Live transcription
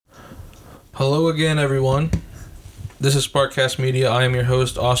Hello again, everyone. This is SparkCast Media. I am your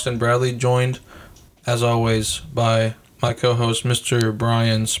host, Austin Bradley, joined, as always, by my co-host, Mr.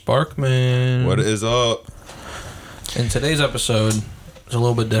 Brian Sparkman. What is up? And today's episode is a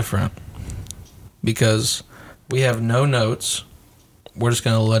little bit different because we have no notes. We're just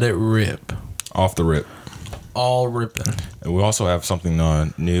going to let it rip. Off the rip. All ripping. And we also have something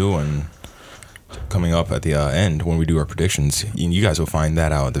new and coming up at the end when we do our predictions. You guys will find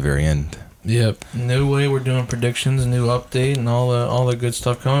that out at the very end. Yep. New way we're doing predictions, new update, and all the good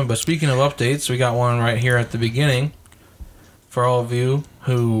stuff coming. But speaking of updates, we got one right here at the beginning for all of you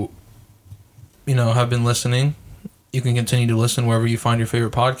who, have been listening. You can continue to listen wherever you find your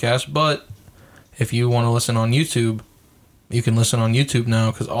favorite podcast. But if you want to listen on YouTube, you can listen on YouTube now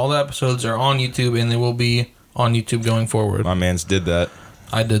because all the episodes are on YouTube and they will be on YouTube going forward. My mans did that.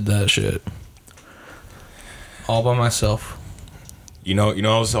 I did that shit. All by myself. You know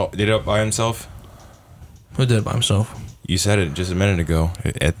who did it by himself? Who did it by himself? You said it just a minute ago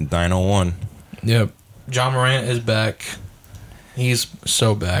at 9:01. Yep. Ja Morant is back. He's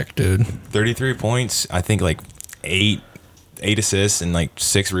so back, dude. 33 points, I think like 8 assists and like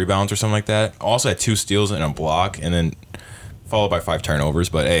 6 rebounds or something like that. Also had 2 steals and a block and then followed by 5 turnovers.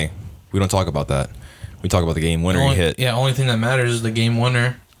 But hey, we don't talk about that. We talk about the game winner he hit. Yeah, only thing that matters is the game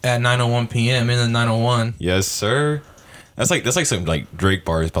winner at 9:01 p.m. in the 9:01. Yes, sir. That's like some like Drake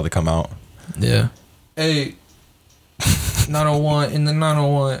bars about to come out. Yeah. Hey, 9:01 in the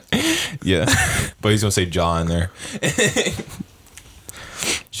 9:01. Yeah, but he's gonna say Ja in there.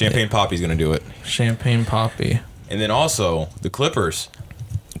 Champagne Poppy's gonna do it. Champagne Poppy. And then also the Clippers.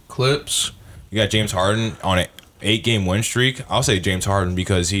 Clips. You got James Harden on an 8-game win streak. I'll say James Harden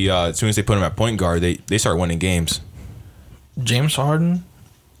because he as soon as they put him at point guard, they start winning games. James Harden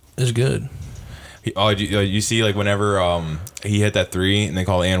is good. You see, like whenever he hit that 3 and they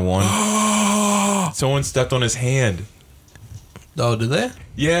call it and one, someone stepped on his hand. Oh, did they?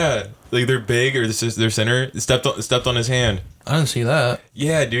 Yeah, like they're big or their center stepped on his hand. I didn't see that.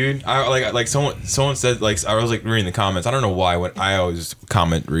 Yeah, dude. I like someone said, like, I was like reading the comments. I don't know why. When I always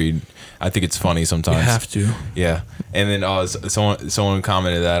read. I think it's funny sometimes. You have to. Yeah. And then someone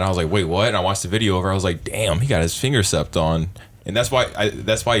commented that and I was like, wait, what? And I watched the video over. I was like, damn, he got his finger stepped on. And that's why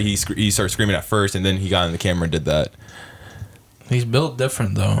he started screaming at first, and then he got in the camera and did that. He's built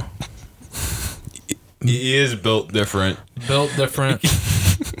different, though. He is built different. Built different.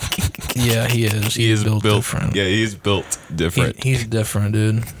 Yeah, he is. He is built different. Yeah, he's built different. He's different,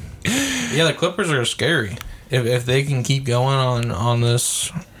 dude. Yeah, the Clippers are scary. If they can keep going on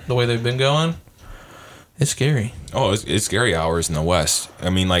this the way they've been going, it's scary. Oh, it's scary hours in the West.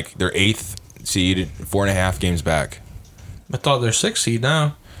 I mean, like, they're 8th seed, 4.5 games back. I thought they're 6th seed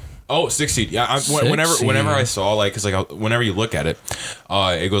now. Oh, 6th seed. Yeah, whenever I saw, like, because like whenever you look at it,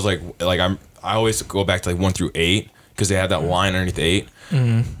 it goes like I always go back to like 1 through 8 because they have that line underneath 8.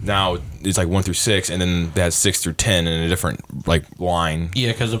 Mm-hmm. Now it's like 1 through 6, and then they have 6 through 10 in a different like line.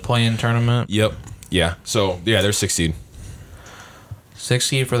 Yeah, because of play-in tournament. Yep. Yeah. So yeah, they're 6th seed. 6th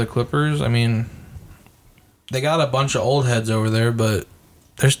seed for the Clippers. I mean, they got a bunch of old heads over there, but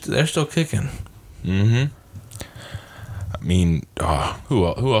they're still kicking. Mm-hmm. I mean, who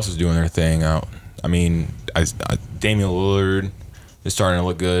else is doing their thing out? I mean, Damian Lillard is starting to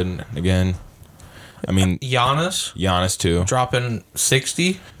look good again. I mean, Giannis too, dropping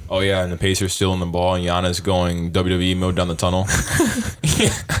 60. Oh yeah, and the Pacers still in the ball, and Giannis going WWE mode down the tunnel.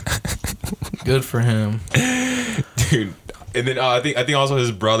 Good for him, dude. And then I think also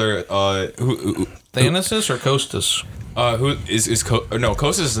his brother, Thanasis or Kostas. Who is no,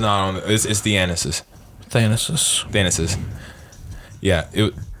 Kostas is not on. It's Thanasis. Thanasis. Yeah,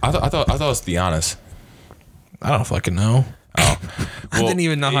 I thought it was Giannis. I don't fucking know. Oh, well, I didn't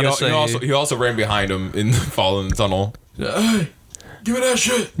even know how to say. He also ran behind him in following the tunnel. Hey, give me that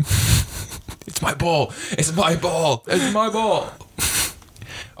shit! It's my ball. It's my ball. It's my ball.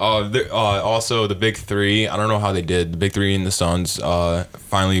 Also the big 3. I don't know how they did. The big 3 in the Suns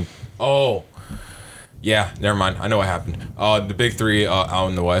finally. Oh. Yeah, never mind. I know what happened. The big 3 out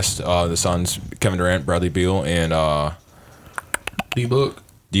in the West, the Suns, Kevin Durant, Bradley Beal, and D-Book.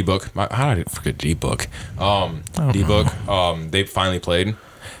 How did I forget D-Book? D-Book. They finally played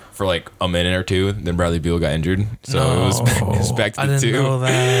for like a minute or 2. Then Bradley Beal got injured, so it was back to the 2. I didn't know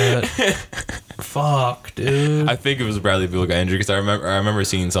that. Fuck, dude. I think it was Bradley Beal got injured because I remember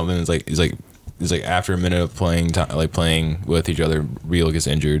seeing something. It's like after a minute of playing with each other, Beal gets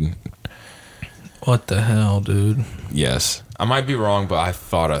injured. What the hell, dude? Yes, I might be wrong, but I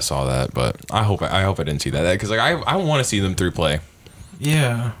thought I saw that. But I hope I didn't see that because like I want to see them 3 play.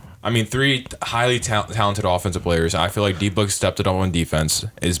 Yeah, I mean, three highly talented offensive players. I feel like D-Book stepped it up on defense.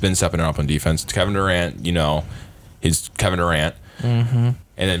 Has been stepping it up on defense. Kevin Durant, he's Kevin Durant. Mm-hmm.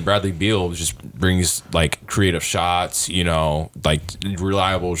 And then Bradley Beal just brings, like, creative shots, like,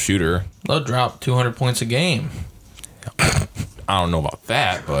 reliable shooter. They'll drop 200 points a game. I don't know about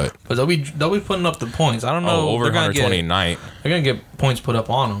that, but they'll be putting up the points. I don't know. Over 120 a night. They're going to get points put up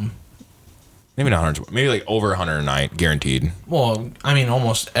on them. Maybe not 100. Maybe like over 100 a night, guaranteed. Well, I mean,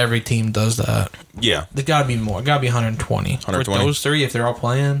 almost every team does that. Yeah. There's got to be more. Got to be 120. 120. For those three, if they're all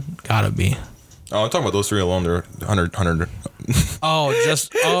playing, got to be. Oh, I'm talking about those three alone. They're 100. Oh,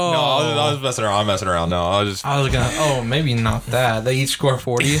 just... Oh. No, I was messing around. I'm messing around. No, I was going to... Oh, maybe not that. They each score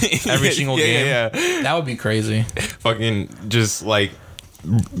 40 every single game. Yeah. That would be crazy. Fucking just like...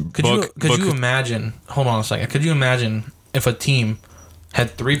 Could you imagine... Hold on a second. Could you imagine if a team had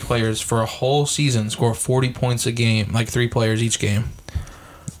three players for a whole season score 40 points a game, like three players each game?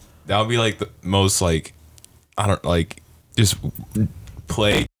 That would be like the most like... I don't... Like, just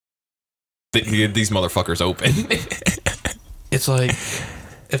play... These motherfuckers open. It's like,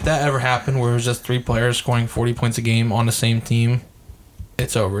 if that ever happened where it was just three players scoring 40 points a game on the same team,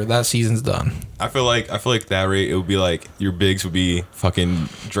 it's over. That season's done. I feel like that rate, it would be like your bigs would be fucking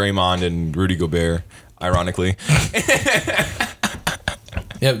Draymond and Rudy Gobert, ironically.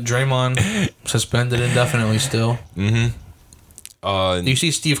 Yep, Draymond suspended indefinitely still. Mm-hmm. Do you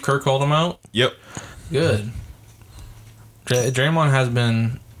see Steve Kerr called him out? Yep. Good. Draymond has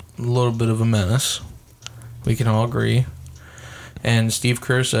been a little bit of a menace. We can all agree. And Steve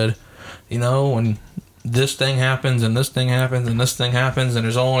Kerr said, when this thing happens and this thing happens and this thing happens and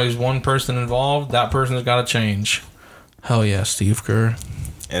there's always one person involved, that person's got to change. Hell yeah, Steve Kerr.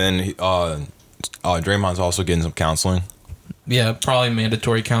 And then Draymond's also getting some counseling. Yeah, probably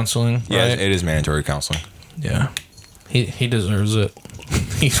mandatory counseling. Right? Yeah, it is mandatory counseling. Yeah. He deserves it.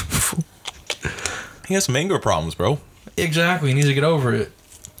 He has some anger problems, bro. Exactly. He needs to get over it.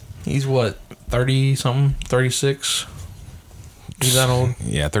 He's what, 30-something? 36? He's that old?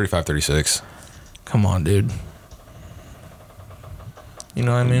 Yeah, 35, 36. Come on, dude. You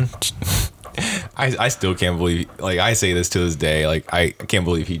know what I mean? I still can't believe, like, I say this to this day, like, I can't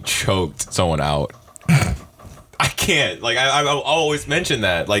believe he choked someone out. I can't. Like, I always mention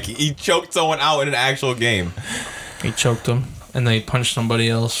that. Like, he choked someone out in an actual game. He choked him, and they punched somebody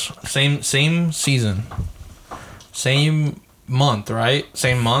else. Same season. Same month, right?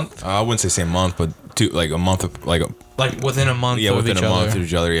 Same month? I wouldn't say same month, but a month of, like within a month of within each a other. month of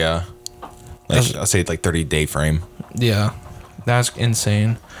each other, yeah. Like, I'll say it's like 30-day frame. Yeah. That's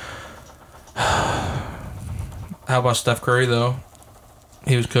insane. How about Steph Curry, though?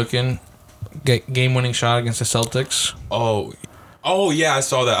 He was cooking. Game-winning shot against the Celtics. Oh yeah, I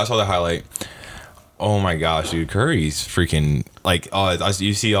saw that highlight. Oh my gosh, dude, Curry's freaking like.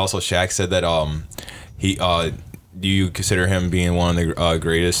 You see, also Shaq said that he do you consider him being one of the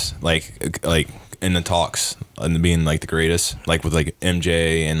greatest, like in the talks and being like the greatest, like with like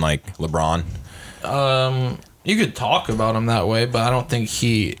MJ and like LeBron? You could talk about him that way, but I don't think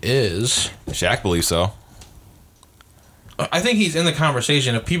he is. Shaq believes so. I think he's in the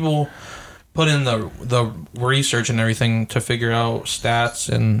conversation. If people put in the research and everything to figure out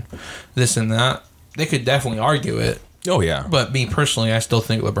stats and this and that, they could definitely argue it. Oh yeah. But me personally, I still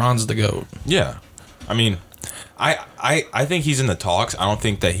think LeBron's the GOAT. Yeah. I mean, I think he's in the talks. I don't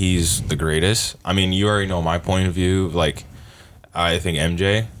think that he's the greatest. I mean, you already know my point of view. Like, I think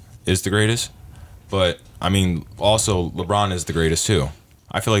MJ is the greatest. But, I mean, also, LeBron is the greatest, too.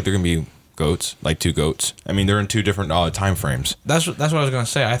 I feel like they're going to be GOATs, like two GOATs. I mean, they're in two different time frames. That's what I was going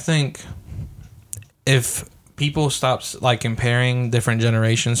to say. I think if people stop, like, comparing different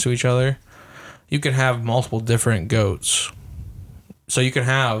generations to each other, you can have multiple different GOATs. So you can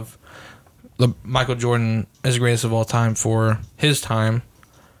have Michael Jordan is the greatest of all time for his time,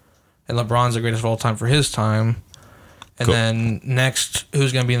 and LeBron's the greatest of all time for his time. And then next,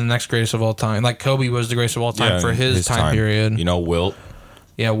 who's going to be the next greatest of all time? Like Kobe was the greatest of all time for his time period. Wilt.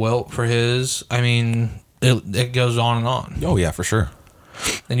 Yeah, Wilt for his. I mean, it goes on and on. Oh, yeah, for sure.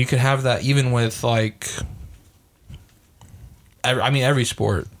 And you could have that even with, like, every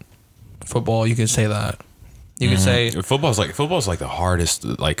sport. Football, you could say that. You could say football's like the hardest,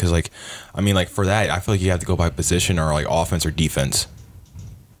 like, because, like, I mean, like, for that, I feel like you have to go by position or like offense or defense.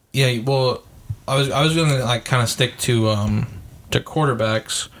 Yeah, well, I was gonna like kind of stick to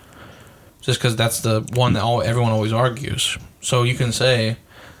quarterbacks, just because that's the one that everyone always argues. So you can say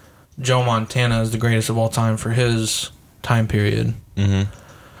Joe Montana is the greatest of all time for his time period. Mm-hmm.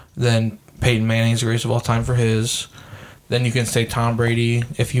 Then Peyton Manning's the greatest of all time for his. Then you can say Tom Brady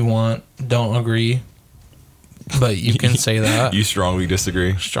if you want. Don't agree. But you can say that. You strongly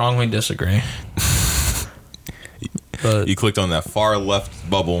disagree. Strongly disagree. But you clicked on that far left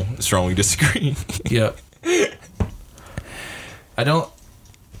bubble. Strongly disagree. Yep. I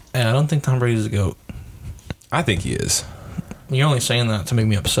don't think Tom Brady's a GOAT. I think he is. You're only saying that to make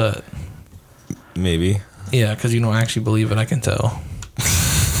me upset. Maybe. Yeah, because you don't actually believe it. I can tell.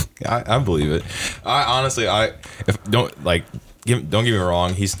 I believe it. I honestly, don't get me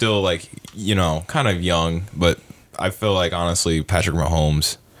wrong. He's still like, you know, kind of young, but I feel like honestly Patrick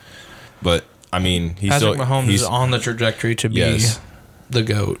Mahomes. But I mean, Patrick Mahomes is on the trajectory to be the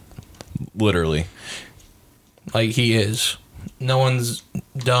GOAT. Literally, like he is. No one's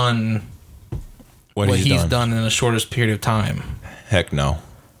done what he's done in the shortest period of time. Heck no.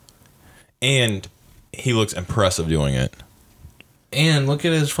 And he looks impressive doing it. And look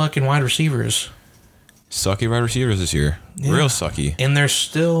at his fucking wide receivers. Sucky wide receivers this year. Yeah. Real sucky. And they're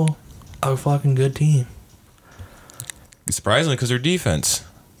still a fucking good team. Surprisingly, because their defense.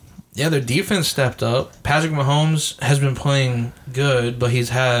 Yeah, their defense stepped up. Patrick Mahomes has been playing good, but he's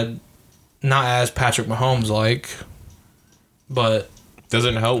had not as Patrick Mahomes like. But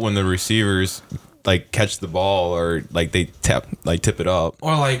doesn't help when the receivers like catch the ball or like they tip it up.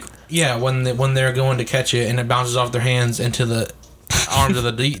 Or like when they're going to catch it and it bounces off their hands into the arms of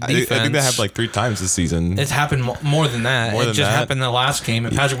the defense. I think that happened like 3 times this season. It's happened more than that. It just happened in the last game,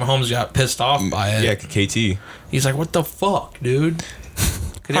 and Patrick Mahomes got pissed off by it. Yeah, KT. He's like, "What the fuck, dude?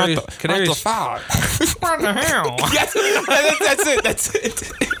 What the fuck? What the hell?" That's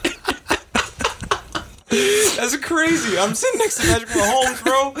it. That's crazy. I'm sitting next to Patrick Mahomes,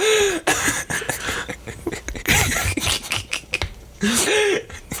 bro.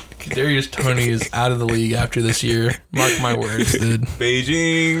 Kadarius Toney is out of the league after this year. Mark my words, dude.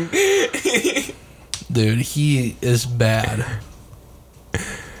 Beijing. Dude, he is bad.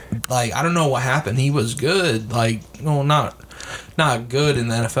 Like, I don't know what happened. He was good. Like, no, not good in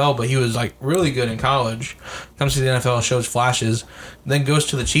the NFL, but he was, like, really good in college. Comes to the NFL, shows flashes, then goes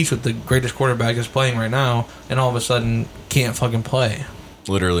to the Chiefs with the greatest quarterback that's playing right now, and all of a sudden can't fucking play.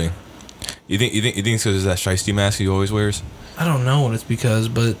 Literally. You think it's because of that shiesty mask he always wears? I don't know what it's because,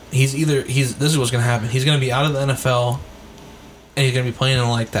 but this is what's going to happen. He's going to be out of the NFL, and he's going to be playing in,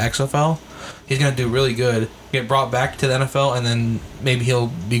 like, the XFL. He's going to do really good, get brought back to the NFL, and then maybe he'll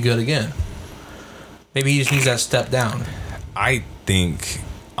be good again. Maybe he just needs that step down. I think,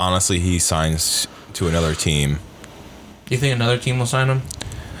 honestly, he signs to another team. You think another team will sign him?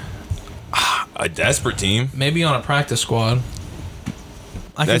 A desperate team? Maybe on a practice squad.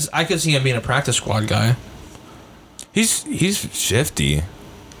 I could see him being a practice squad guy. He's shifty.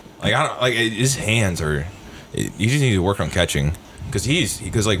 Like I don't like his hands are. You just need to work on catching because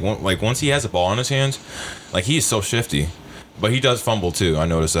once he has the ball in his hands, like he's so shifty, but he does fumble too. I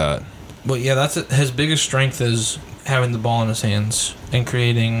noticed that. But yeah, that's his biggest strength is having the ball in his hands and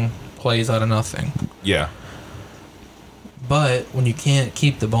creating plays out of nothing. Yeah. But when you can't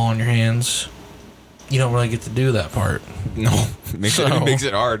keep the ball in your hands, you don't really get to do that part. No, it makes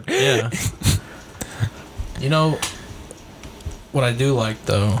it hard. Yeah. You know what I do like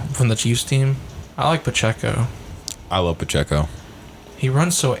though from the Chiefs team? I like Pacheco. I love Pacheco. He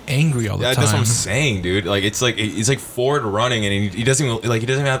runs so angry all the time. That's what I'm saying, dude. Like it's like he's like forward running, and he doesn't even, like he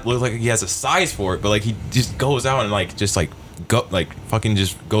doesn't have to look like he has a size for it, but like he just goes out and like just like go like fucking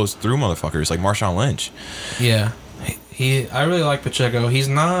just goes through motherfuckers like Marshawn Lynch. Yeah, I really like Pacheco. He's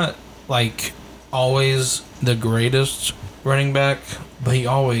not like always the greatest running back, but he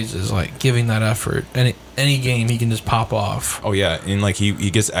always is like giving that effort. And any game he can just pop off. Oh yeah, and like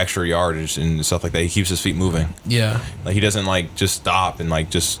he gets extra yardage and stuff like that. He keeps his feet moving. Yeah, like he doesn't like just stop and like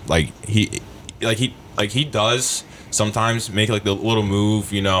just like he does sometimes make like the little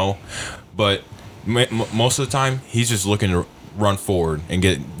move, you know, but most of the time he's just looking to run forward and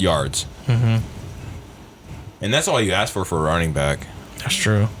get yards. Mm-hmm. And that's all you ask for a running back. That's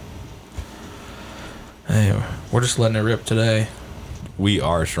true. Hey, we're just letting it rip today. We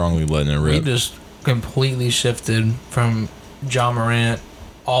are strongly letting it rip. We just completely shifted from Ja Morant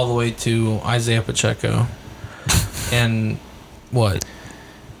all the way to Isaiah Pacheco. In,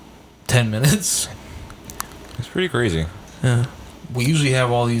 10 minutes? It's pretty crazy. Yeah. We usually have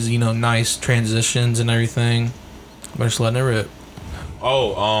all these, nice transitions and everything. We're just letting it rip.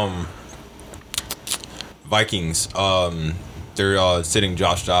 Oh, Vikings. They're sitting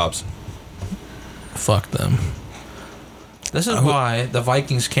Josh Dobbs. Fuck them. This is why the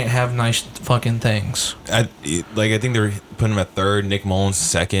Vikings can't have nice fucking things. I think they're putting him at third. Nick Mullins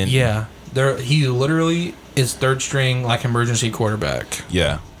second. Yeah, he literally is third string, like emergency quarterback.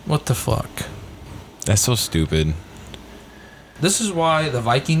 Yeah. What the fuck? That's so stupid. This is why the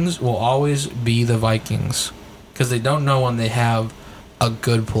Vikings will always be the Vikings. because they don't know when they have a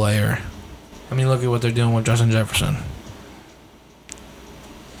good player. I mean, look at what they're doing with Justin Jefferson.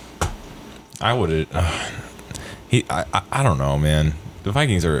 I would. I don't know, man. The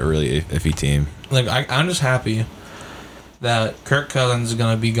Vikings are a really iffy team. Like, I'm just happy that Kirk Cousins is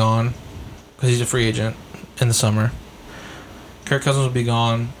going to be gone because he's a free agent in the summer. Kirk Cousins will be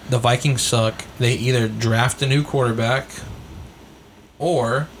gone. The Vikings suck. They either draft a new quarterback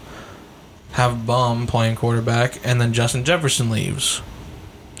or have Bum playing quarterback, and then Justin Jefferson leaves.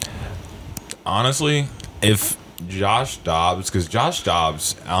 Honestly, if Josh Dobbs, because Josh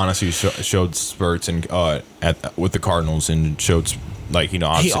Dobbs honestly showed spurts and with the Cardinals and showed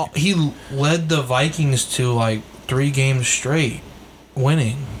he led the Vikings to like 3 games straight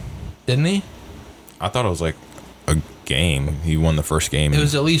winning, didn't he? I thought it was like a game. He won the first game. It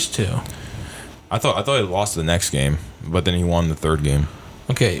was at least 2. I thought he lost the next game, but then he won the third game.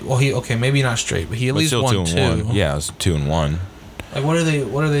 Okay, well maybe not straight, but he at least won 2. Yeah, it was 2-1. Like what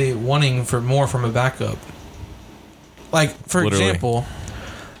are they wanting for more from a backup? Like for example,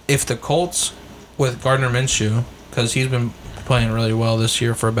 if the Colts with Gardner Minshew, because he's been playing really well this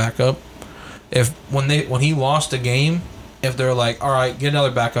year for a backup, when he lost a game, if they're like, all right, get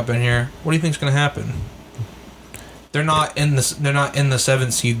another backup in here, what do you think's going to happen? They're not in the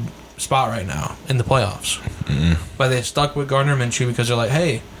 7th seed spot right now in the playoffs. Mm-hmm. But they stuck with Gardner Minshew because they're like,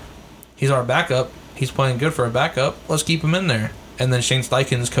 hey, he's our backup. He's playing good for a backup. Let's keep him in there. And then Shane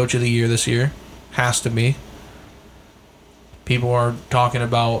Steichen's coach of the year this year. Has to be. People are talking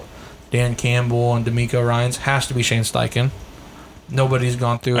about Dan Campbell and D'Amico Ryans. Has to be Shane Steichen. Nobody's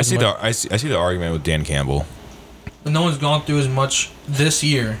gone through I see the argument with Dan Campbell. No one's gone through as much this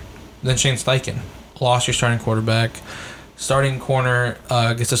year than Shane Steichen. Lost your starting quarterback. Starting corner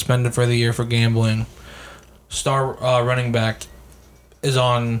gets suspended for the year for gambling. Star running back is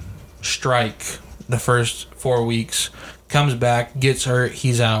on strike the first 4 weeks. Comes back, gets hurt,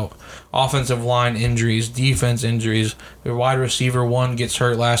 he's out. Offensive line injuries, defense injuries. Your wide receiver 1 gets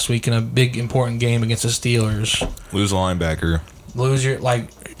hurt last week in a big important game against the Steelers. Lose a linebacker.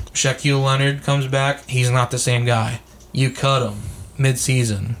 Shaquille Leonard comes back, he's not the same guy. You cut him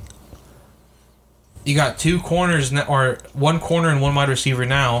mid-season. You got 2 corners, or 1 corner and 1 wide receiver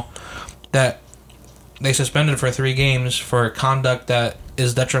now that they suspended for 3 games for conduct that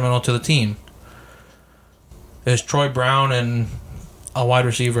is detrimental to the team. There's Troy Brown and a wide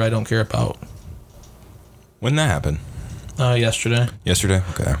receiver I don't care about. When did that happen? Yesterday. Yesterday?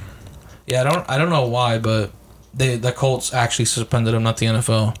 Okay. Yeah, I don't know why, but the Colts actually suspended him, not the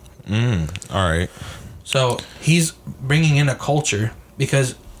NFL. All right. So he's bringing in a culture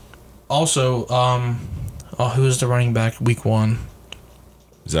because also, who was the running back week 1?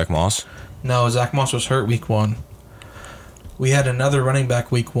 Zach Moss? No, Zach Moss was hurt week 1. We had another running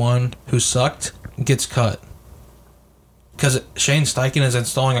back week 1 who sucked, gets cut. Because Shane Steichen is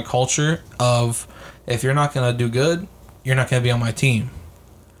installing a culture of, if you're not going to do good, you're not going to be on my team.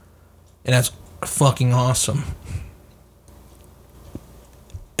 And that's fucking awesome.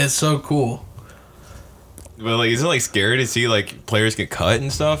 It's so cool. But like, isn't it like scary to see like players get cut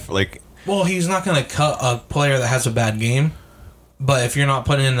and stuff? Like, well, he's not going to cut a player that has a bad game. But if you're not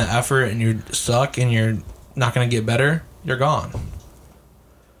putting in the effort and you suck and you're not going to get better, you're gone.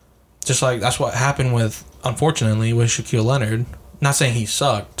 Just like that's what happened unfortunately, with Shaquille Leonard. Not saying he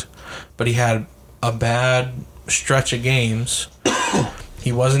sucked, but he had a bad stretch of games.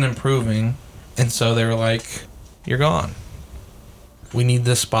 He wasn't improving, and so they were like, you're gone. We need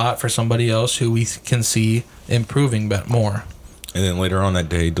this spot for somebody else who we can see improving more. And then later on that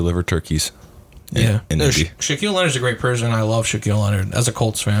day, deliver turkeys. Shaquille Leonard's a great person. I love Shaquille Leonard as a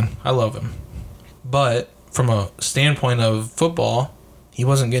Colts fan. I love him. But from a standpoint of football, he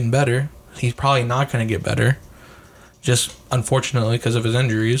wasn't getting better. He's probably not going to get better. Just unfortunately because of his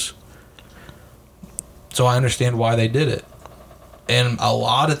injuries. So I understand why they did it. And a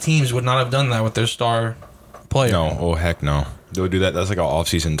lot of teams would not have done that with their star player. No, oh heck no. They would do that. That's like an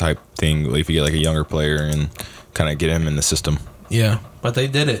off-season type thing. Like if you get like a younger player and kind of get him in the system. Yeah, but they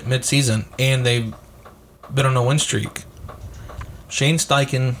did it mid-season, and they've been on a win streak. Shane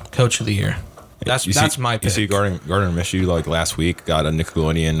Steichen, Coach of the Year. That's my pick. You see Gardner Minshew like last week got a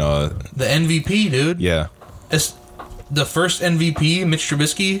Nickelodeon. The MVP, dude. Yeah. It's the first MVP, Mitch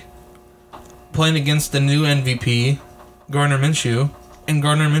Trubisky, playing against the new MVP, Gardner Minshew, and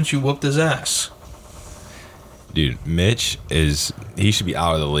Gardner Minshew whooped his ass. Dude, Mitch he should be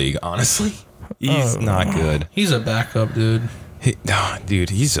out of the league, honestly. He's not good. He's a backup, dude.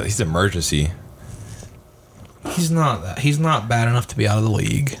 He's emergency. He's not bad enough to be out of the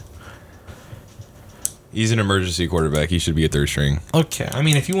league. He's an emergency quarterback. He should be a third string. Okay, I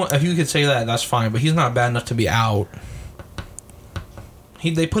mean, if you could say that, that's fine. But he's not bad enough to be out.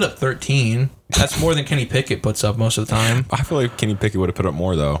 They put up 13. That's more than Kenny Pickett puts up most of the time. I feel like Kenny Pickett would have put up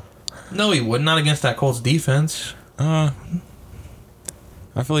more though. No, he would not against that Colts defense. I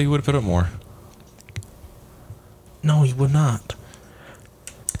feel like he would have put up more. No, he would not.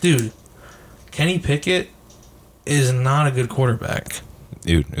 Dude, Kenny Pickett is not a good quarterback.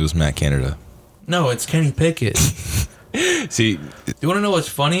 Dude, it was Matt Canada. No, it's Kenny Pickett. See, you want to know what's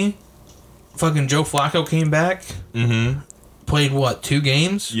funny? Fucking Joe Flacco came back. Mm-hmm. Played, 2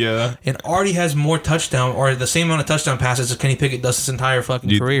 games? Yeah. And already has more touchdown, or the same amount of touchdown passes as Kenny Pickett does his entire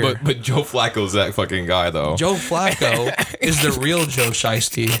fucking career. But Joe Flacco's that fucking guy, though. Joe Flacco is the real Joe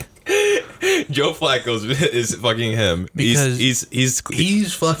Shiesty. Joe Flacco is fucking him. Because he's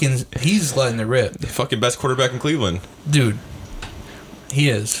letting it rip. The fucking best quarterback in Cleveland. Dude, he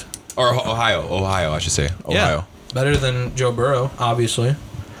is. Or Ohio, I should say. Ohio. Yeah, better than Joe Burrow, obviously.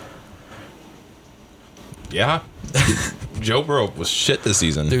 Yeah. Joe Burrow was shit this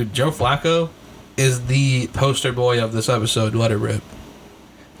season. Dude, Joe Flacco is the poster boy of this episode. Let it rip.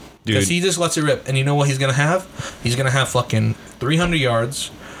 Because he just lets it rip. And you know what he's going to have? He's going to have fucking 300 yards.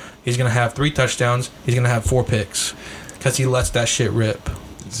 He's going to have 3 touchdowns. He's going to have 4 picks. Because he lets that shit rip.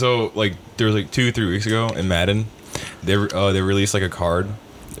 So, there was 2-3 weeks ago in Madden, they released a card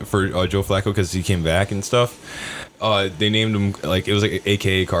for Joe Flacco because he came back and stuff. They named him it was an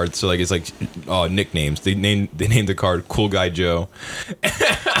AKA card, so it's nicknames. They named the card Cool Guy Joe.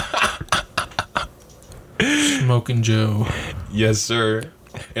 Smoking Joe. Yes, sir.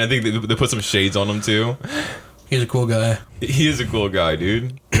 And I think they put some shades on him too. He's a cool guy. He is a cool guy,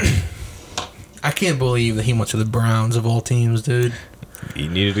 dude. I can't believe that he went to the Browns of all teams, dude. He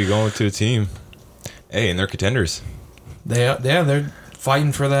needed to go into a team. Hey, and they're contenders. They're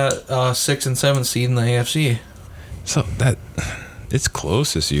fighting for that 6 and 7 seed in the AFC. So it's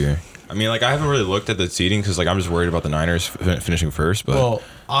close this year. I mean, I haven't really looked at the seeding because I'm just worried about the Niners finishing first. But well,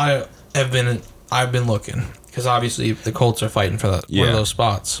 I've been looking because obviously the Colts are fighting for one of those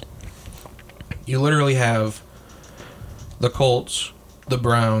spots. You literally have the Colts, the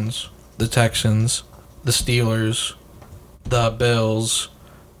Browns, the Texans, the Steelers, the Bills,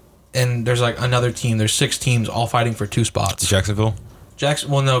 and there's another team. There's 6 teams all fighting for 2 spots. Jacksonville?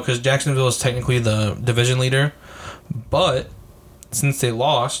 Well, no, because Jacksonville is technically the division leader. But since they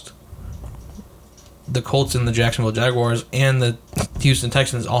lost, the Colts and the Jacksonville Jaguars and the Houston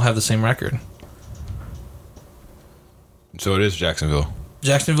Texans all have the same record. So it is Jacksonville.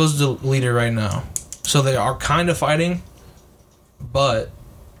 Jacksonville's the leader right now. So they are kind of fighting, but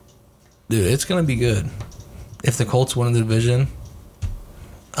dude, it's going to be good. If the Colts win the division,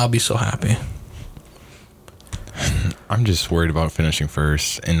 I'll be so happy. I'm just worried about finishing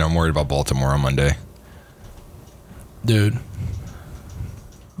first, and I'm worried about Baltimore on Monday. Dude,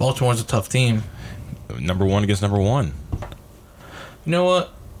 Baltimore's a tough team. Number 1 against number 1. You know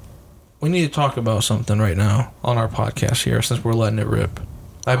what? We need to talk about something right now on our podcast here since we're letting it rip.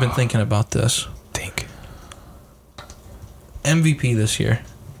 I've been thinking about this. Think. MVP this year.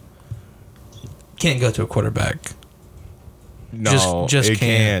 Can't go to a quarterback. No, just it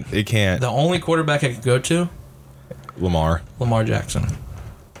can't. It can't. The only quarterback I could go to? Lamar Jackson.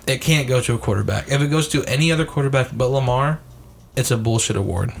 It can't go to a quarterback. If it goes to any other quarterback but Lamar, it's a bullshit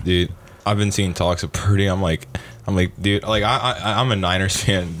award. Dude, I've been seeing talks of Purdy. I'm like, dude, I'm a Niners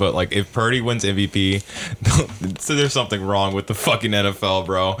fan, but if Purdy wins MVP, so there's something wrong with the fucking NFL,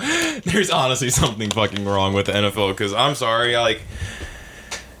 bro. There's honestly something fucking wrong with the NFL because I'm sorry,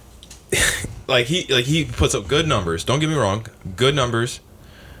 he puts up good numbers. Don't get me wrong, good numbers.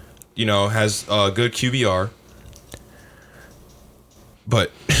 Has good QBR.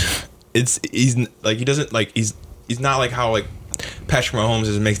 But he's not how Patrick Mahomes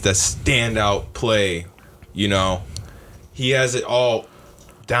just makes that standout play, He has it all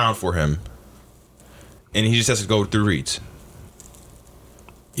down for him. And he just has to go through reads.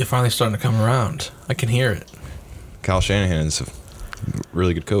 You're finally starting to come around. I can hear it. Kyle Shanahan's a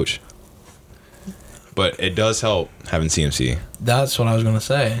really good coach. But it does help having CMC. That's what I was going to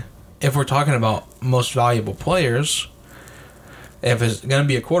say. If we're talking about most valuable players, if it's going to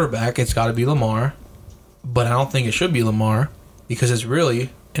be a quarterback, it's got to be Lamar. But I don't think it should be Lamar because it's really,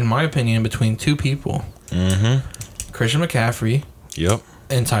 in my opinion, between 2 people. Mm-hmm. Christian McCaffrey. Yep.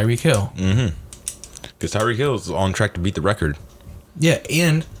 And Tyreek Hill. Mm-hmm. Because Tyreek Hill is on track to beat the record. Yeah,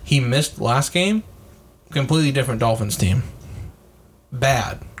 and he missed last game. Completely different Dolphins team.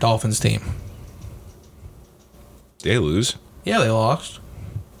 Bad Dolphins team. They lose. Yeah, they lost.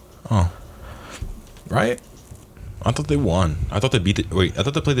 Oh. Right? I thought they won. I thought they beat the... Wait, I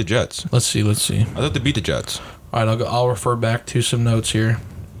thought they played the Jets. Let's see. I thought they beat the Jets. All right, I'll refer back to some notes here.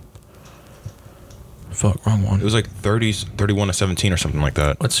 Fuck, wrong one. It was like 31-17 or something like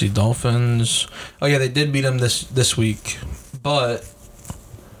that. Let's see, Dolphins. Oh, yeah, they did beat them this week. But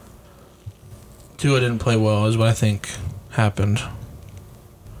Tua didn't play well is what I think happened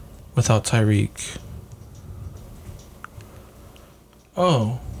without Tyreek.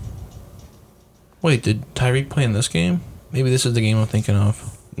 Oh. Wait, did Tyreek play in this game? Maybe this is the game I'm thinking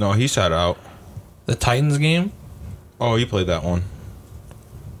of. No, he sat out. The Titans game? Oh, he played that one.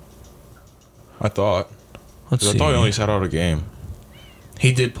 I thought. Let's see. I thought he only sat out a game.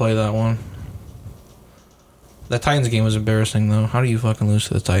 He did play that one. That Titans game was embarrassing, though. How do you fucking lose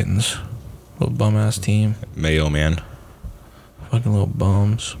to the Titans? Little bum-ass team. Mayo, man. Fucking little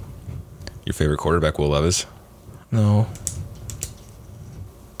bums. Your favorite quarterback, Will Levis? No.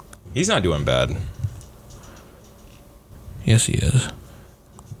 He's not doing bad. Yes, he is.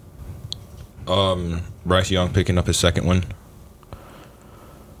 Bryce Young picking up his second win.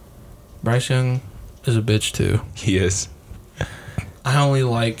 Bryce Young is a bitch, too. He is. I only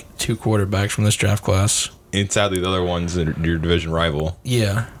like 2 quarterbacks from this draft class. And sadly, the other one's your division rival.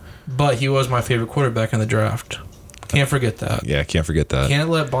 Yeah. But he was my favorite quarterback in the draft. Can't forget that. Yeah, can't forget that. Can't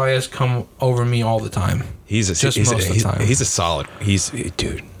let bias come over me all the time. He's a solid.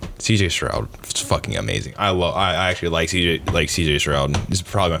 Dude. CJ Stroud is fucking amazing. I actually like CJ Stroud. He's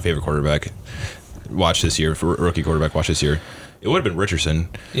probably my favorite quarterback. Watch this year for rookie quarterback. Watch this year. It would have been Richardson.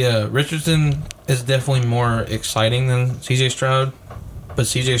 Yeah, Richardson is definitely more exciting than CJ Stroud, but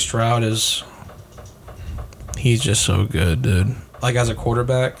CJ Stroud he's just so good, dude. Like as a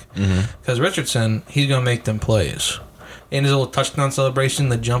quarterback, because Richardson, he's gonna make them plays. And his little touchdown celebration,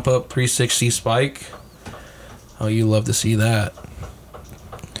 the jump up 360 spike. Oh, you love to see that.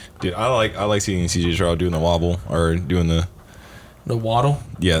 Dude, I like seeing CJ Stroud doing the wobble or doing the waddle.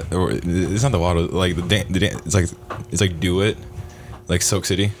 Yeah, or it's not the waddle. Like it's like do it, like Soak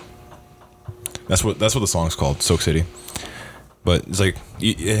City. That's what the song's called, Soak City. But it's like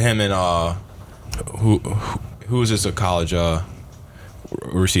him and who is this a college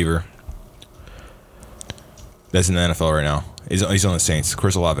receiver that's in the NFL right now? He's on the Saints.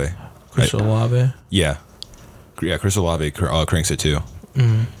 Chris Olave. Chris Olave. Yeah, Chris Olave cranks it too.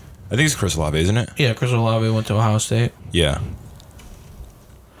 Mm-hmm. I think it's Chris Olave, isn't it? Yeah, Chris Olave went to Ohio State. Yeah.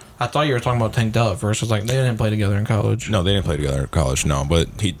 I thought you were talking about Tank Dell at first. I was like, they didn't play together in college. No, they didn't play together in college. No,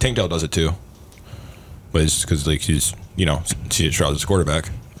 but Tank Dell does it too. But it's because like he's CJ Stroud's his quarterback.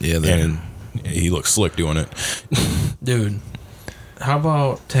 Yeah, and he looks slick doing it. Dude, how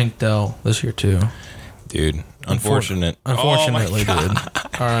about Tank Dell this year too? Dude, unfortunately, dude.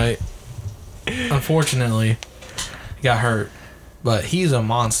 All right. Unfortunately, he got hurt, but he's a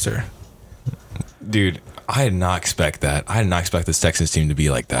monster. Dude, I did not expect that. I did not expect this Texans team to be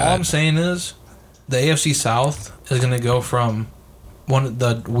like that. All I'm saying is, the AFC South is going to go from one of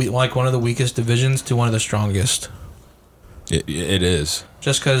the weakest divisions to one of the strongest. It is.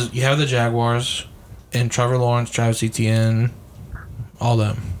 Just because you have the Jaguars and Trevor Lawrence, Travis Etienne, all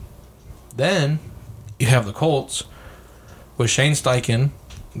them. Then you have the Colts with Shane Steichen,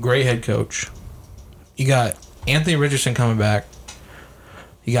 great head coach. You got Anthony Richardson coming back.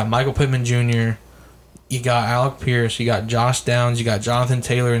 You got Michael Pittman Jr., you got Alec Pierce, you got Josh Downs, you got Jonathan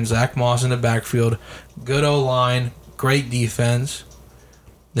Taylor and Zach Moss in the backfield. Good O-line, great defense.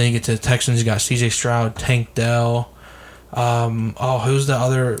 Then you get to the Texans, you got CJ Stroud, Tank Dell. Who's the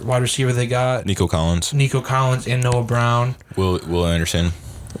other wide receiver they got? Nico Collins and Noah Brown. Will Anderson.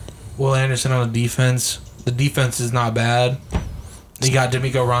 Will Anderson on the defense. The defense is not bad. You got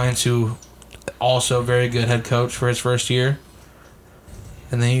D'Amico Ryans, who also very good head coach for his first year.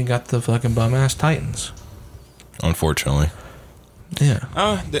 And then you got the fucking bum-ass Titans. Unfortunately.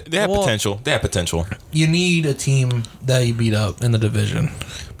 Yeah. They have potential. They have potential. You need a team that you beat up in the division.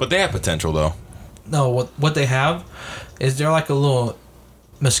 But they have potential, though. No, what they have is they're like a little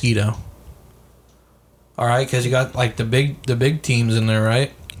mosquito. All right? Because you got like the big teams in there,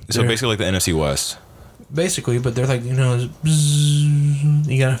 right? So basically like the NFC West. Basically, but they're like, you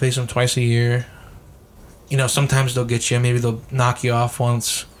got to face them twice a year. Sometimes they'll get you. Maybe they'll knock you off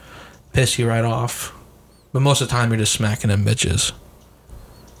once, piss you right off. But most of the time, you're just smacking them bitches.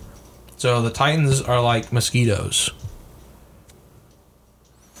 So the Titans are like mosquitoes.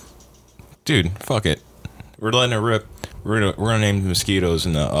 Dude, fuck it. We're letting it rip. We're gonna name the mosquitoes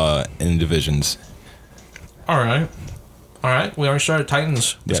in the divisions. All right. We already started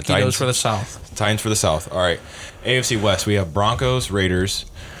Titans. Mosquitoes Titans for the South. Titans for the South. All right. AFC West. We have Broncos, Raiders,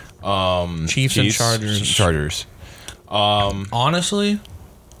 Chiefs and Chargers. Honestly,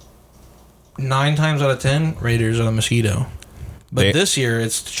 9 times out of 10, Raiders are the Mosquito. But this year,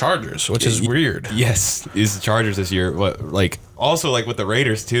 it's the Chargers, which is weird. Yes, it's the Chargers this year. But, like, also, like, with the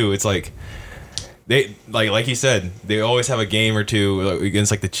Raiders, too, it's like... They like you said, they always have a game or two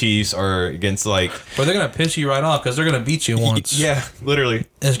against like the Chiefs or against like. But they're gonna piss you right off because they're gonna beat you once. Yeah, literally. And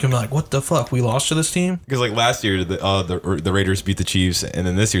it's gonna be like, what the fuck? We lost to this team? Because like last year, the Raiders beat the Chiefs, and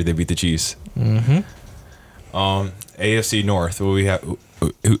then this year they beat the Chiefs. AFC North. What we have? Who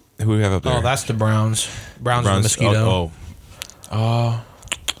we have up there? Oh, that's the Browns. Browns are the Mosquito.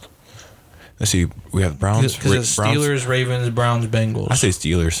 Let's see. We have Browns. Because it's Steelers, Ravens, Browns, Bengals. I say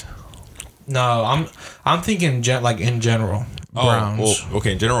Steelers. No, I'm thinking in general. Browns. Oh, well,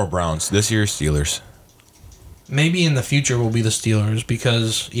 okay, in general, Browns. This year, Steelers. Maybe in the future will be the Steelers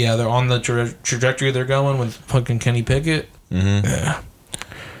because they're on the trajectory they're going with fucking Kenny Pickett. Yeah.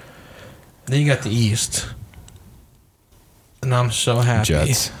 Then you got the East, and I'm so happy.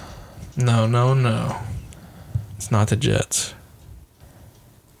 Jets. No. It's not the Jets.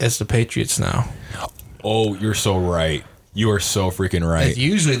 It's the Patriots now. Oh, you're so right. You are so freaking right. It's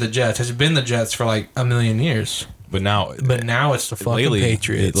usually the Jets. It's been the Jets for like a million years. But now it's the fucking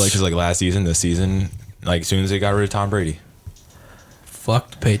Patriots. Like, cause like last season, this season, like as soon as they got rid of Tom Brady.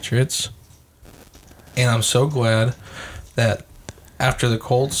 Fuck the Patriots. And I'm so glad that after the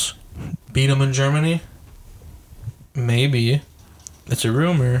Colts beat them in Germany, maybe it's a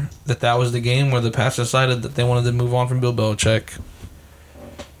rumor that was the game where the Pats decided that they wanted to move on from Bill Belichick.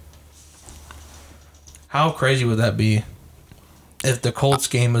 How crazy would that be? If the Colts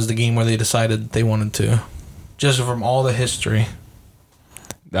game was the game where they decided they wanted to. Just from all the history.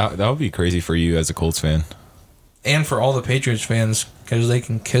 That would be crazy for you as a Colts fan. And for all the Patriots fans, because they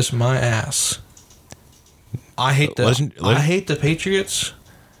can kiss my ass. I hate the Patriots.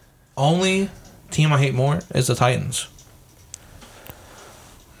 Only team I hate more is the Titans.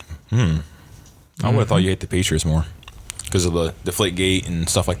 I would have thought you hate the Patriots more. Because of the Deflategate and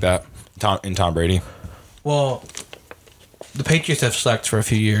stuff like that. Tom Brady. Well... The Patriots have sucked for a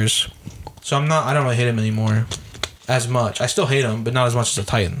few years, so I don't really hate them anymore as much. I still hate them, but not as much as the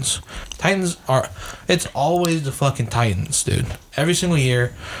Titans. It's always the fucking Titans, dude. Every single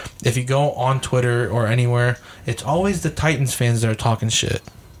year, if you go on Twitter or anywhere, it's always the Titans fans that are talking shit.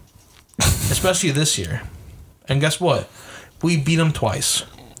 Especially this year. And guess what? We beat them twice.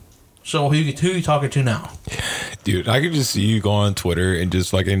 So who are you talking to now? Dude, I could just see you go on Twitter and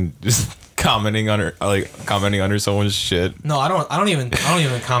just fucking commenting under someone's shit. No, I don't even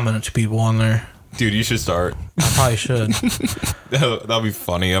comment to people on there. Dude, you should start. I probably should. That'll be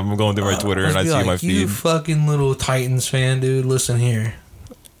funny. I'm going through my Twitter and I see my feed. You fucking little Titans fan, dude. Listen here.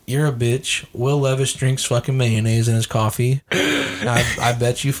 You're a bitch. Will Levis drinks fucking mayonnaise in his coffee. I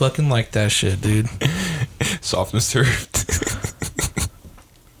bet you fucking like that shit, dude. Soft and served.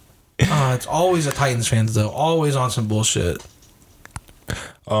 It's always the Titans fans, though. Always on some bullshit.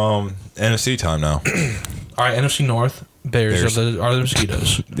 NFC time now. All right, NFC North. Bears. Are the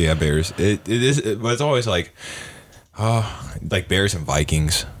Mosquitoes. Yeah, Bears. It is, but it's always like Bears and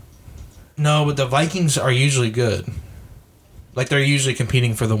Vikings. No, but the Vikings are usually good. Like, they're usually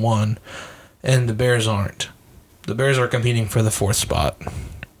competing for the 1, and the Bears aren't. The Bears are competing for the 4th spot.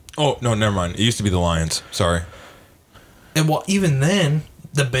 Oh, no, never mind. It used to be the Lions. Sorry. And well, even then,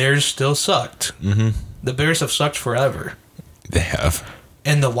 the Bears still sucked. Mm-hmm. The Bears have sucked forever. They have.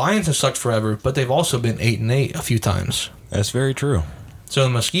 And the Lions have sucked forever, but they've also been 8-8 a few times. That's very true. So the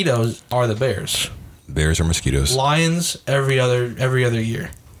Mosquitoes are the Bears. Bears are Mosquitoes. Lions every other year.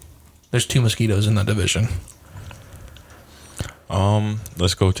 There's 2 Mosquitoes in that division.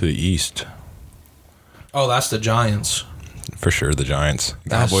 Let's go to the East. Oh, that's the Giants. For sure, the Giants.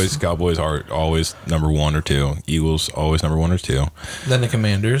 Cowboys are always number 1 or 2. Eagles always number 1 or 2. Then the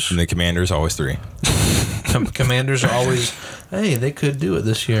Commanders. And the Commanders always 3. Commanders are always, hey, they could do it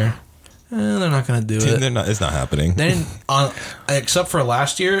this year. They're not going to do it. It's not happening. Then, except for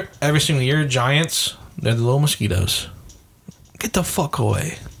last year, every single year, Giants, they're the little Mosquitoes. Get the fuck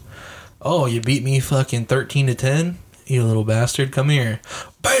away. Oh, you beat me fucking 13-10? You little bastard. Come here.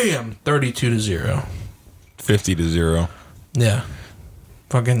 Bam! 32-0. 50-0. Yeah.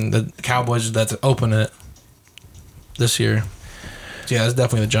 Fucking the Cowboys that's open it this year. Yeah, it's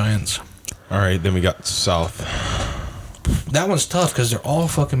definitely the Giants. All right, then we got South. That one's tough because they're all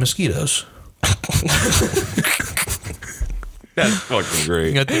fucking Mosquitoes. That's fucking great.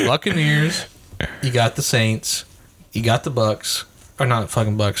 You got the Buccaneers, you got the Saints, you got the Bucks, or not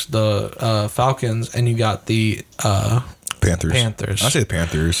fucking Bucks, the Falcons, and you got the Panthers. I say the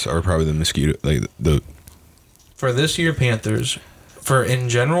Panthers are probably the Mosquito, like the. For this year, Panthers. For in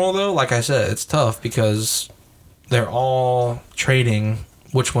general, though, like I said, it's tough because they're all trading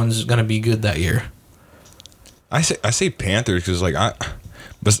which one's going to be good that year. I say Panthers because like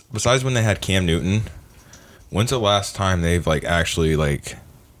besides when they had Cam Newton, when's the last time they've like actually like?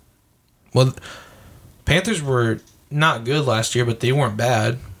 Well, Panthers were not good last year, but they weren't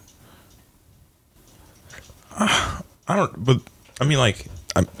bad. I don't. But I mean, like,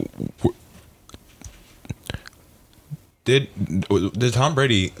 did Tom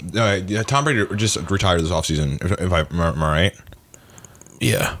Brady? Tom Brady just retired this offseason. If am I right?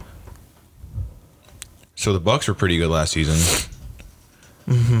 Yeah. So the Bucks were pretty good last season.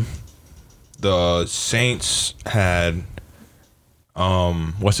 Mm-hmm. The Saints had,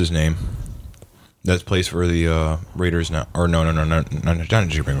 what's his name? That plays for the Raiders now. Or no, not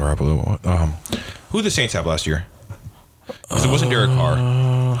Jimmy Garoppolo. Who did the Saints have last year? Because it wasn't Derek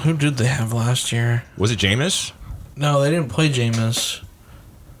Carr. Who did they have last year? Was it Jameis? No, they didn't play Jameis.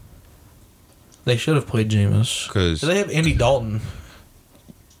 They should have played Jameis. Because did they have Andy Dalton?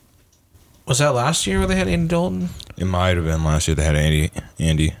 Was that last year where they had Andy Dalton? It might have been last year they had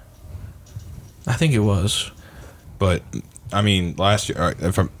Andy. I think it was. But I mean, last year, I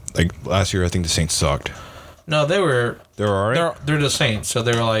think the Saints sucked. No, they were. They're all right. They're the Saints, so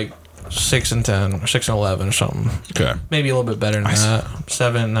they were like 6-10 or 6-11 or something. Okay, maybe a little bit better than that.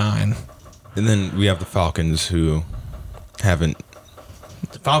 7-9. And then we have the Falcons, who haven't.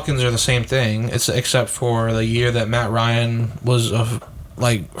 The Falcons are the same thing, except for the year that Matt Ryan was a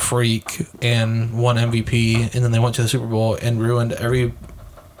freak and won MVP, and then they went to the Super Bowl and ruined every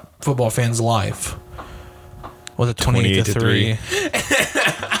football fan's life with a 28-3.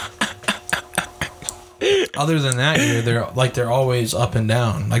 Other than that year, they're always up and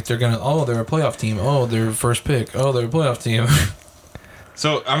down. Like they're a playoff team. Oh, they're first pick. Oh, they're a playoff team.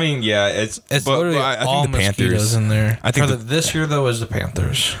 So I mean, yeah, it's literally all the Mosquitos in there. I think this year though is the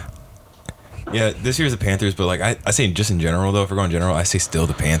Panthers. Yeah, this year's the Panthers, but like I say just in general though, if we're going general, I say still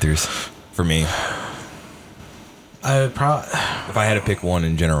the Panthers for me. If I had to pick one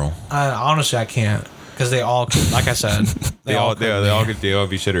in general, honestly I can't because they all, like I said, they all be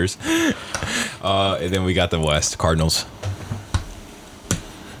shitters. And then we got the West Cardinals.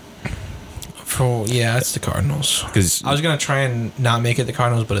 It's the Cardinals. Because I was gonna try and not make it the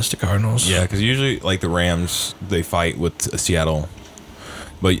Cardinals, but it's the Cardinals. Yeah, because usually like the Rams, they fight with Seattle,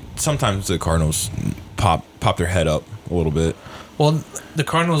 but sometimes the Cardinals pop their head up a little bit. Well, the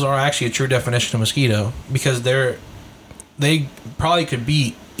Cardinals are actually a true definition of mosquito because they probably could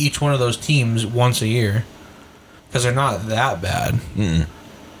beat each one of those teams once a year because they're not that bad. Mm-mm.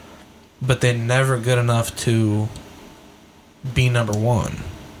 But they're never good enough to be number one.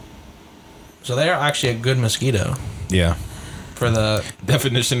 So they are actually a good mosquito. Yeah. For the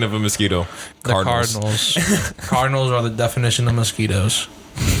definition of a mosquito. Cardinals. The Cardinals. Cardinals are the definition of mosquitoes.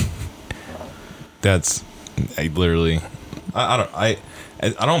 That's I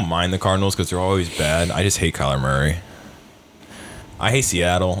don't mind the Cardinals because they're always bad. I just hate Kyler Murray. I hate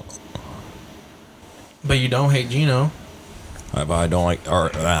Seattle. But you don't hate Geno. But I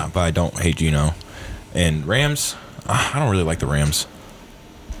don't hate Geno. And Rams, I don't really like the Rams.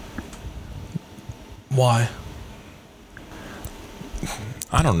 Why?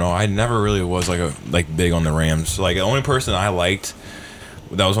 I don't know. I never really was big on the Rams. Like the only person I liked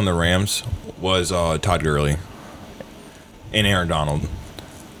that was on the Rams was Todd Gurley and Aaron Donald.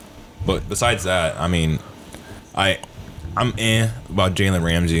 But besides that, I mean, I'm about Jalen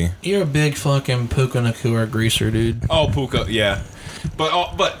Ramsey. You're a big fucking Puka Nacua greaser, dude. Oh, Puka, yeah.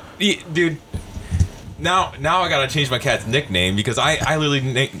 But dude, now I gotta change my cat's nickname because I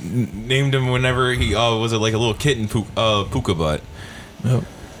literally named him whenever he was like a little kitten, Puka butt. Nope.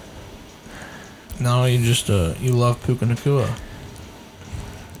 No, you just you love Puka Nacua.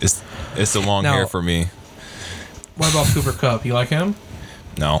 It's the long hair for me. What about Cooper Kupp? You like him?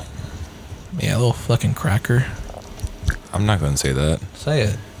 No. Yeah, a little fucking cracker. I'm not gonna say that. Say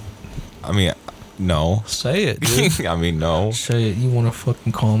it. I mean, no. Say it, dude. I mean, no. Say it. You want to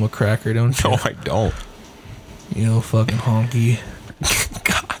fucking call him a cracker, don't you? No, I don't. You know, fucking honky.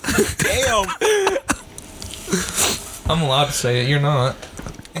 God damn. I'm allowed to say it. You're not.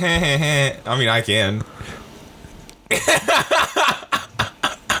 I mean, I can.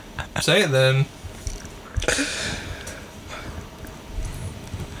 Say it then.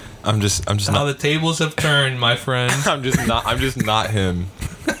 I'm just how not. The tables have turned, my friend. I'm just not him.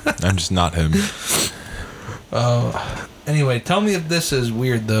 I'm just not him. Anyway, tell me if this is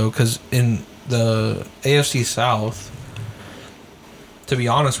weird though, because in the AFC South, to be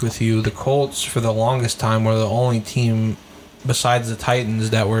honest with you, the Colts for the longest time were the only team besides the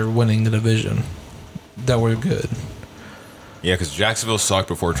Titans that were winning the division, that were good. Yeah, because Jacksonville sucked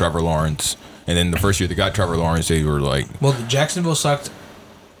before Trevor Lawrence, and then the first year they got Trevor Lawrence, they were like, well, Jacksonville sucked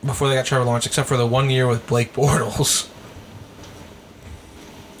before they got Trevor Lawrence, except for the 1 year with Blake Bortles.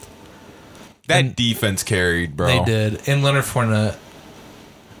 That defense carried, bro. They did. And Leonard Fournette.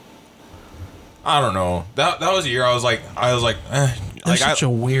 I don't know. That was a year I was like, eh. That's such a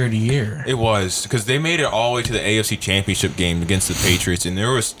weird year. It was, because they made it all the way to the AFC Championship game against the Patriots, and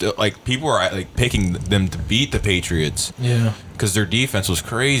there was still, like, people were like picking them to beat the Patriots. Yeah. Because their defense was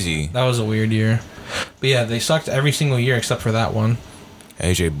crazy. That was a weird year. But yeah, they sucked every single year except for that one.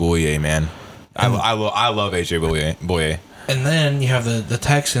 AJ Bouye, man. I love AJ Bouye. And then you have the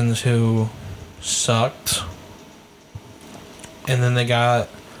Texans, who sucked. And then they got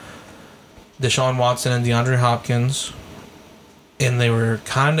Deshaun Watson and DeAndre Hopkins. And they were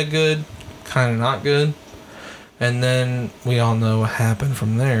kind of good, kind of not good. And then we all know what happened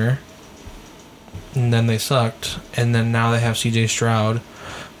from there. And then they sucked. And then now they have CJ Stroud.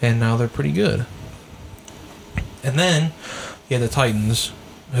 And now they're pretty good. And then you had the Titans,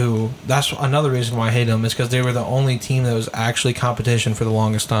 who, that's another reason why I hate them, is because they were the only team that was actually competition for the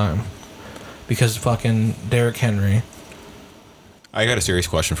longest time. Because fucking Derrick Henry. I got a serious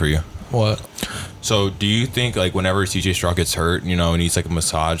question for you. What? So, do you think, like, whenever CJ Stroud gets hurt, you know, and needs, like, a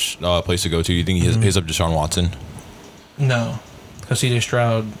massage place to go to, you think he hits up Deshaun Watson? No. Because CJ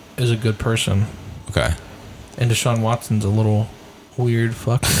Stroud is a good person. Okay. And Deshaun Watson's a little weird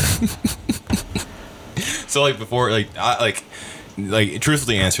fucker. So, like, before, like,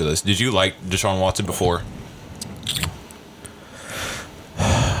 truthfully answer this. Did you like Deshaun Watson before?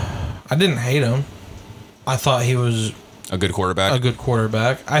 I didn't hate him. I thought he was a good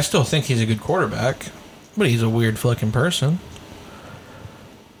quarterback. I still think he's a good quarterback, but he's a weird fucking person.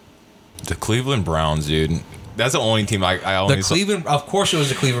 The Cleveland Browns, dude. That's the only team I only saw. Of course it was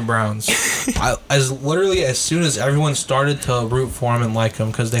the Cleveland Browns. As soon as everyone started to root for him and like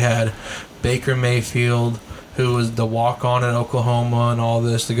him, because they had Baker Mayfield, who was the walk-on in Oklahoma and all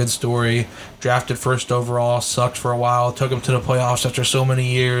this, the good story. Drafted first overall, sucked for a while, took him to the playoffs after so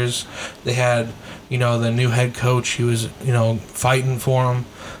many years. They had, the new head coach who was, fighting for him.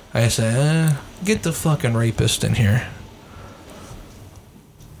 I said, get the fucking rapist in here.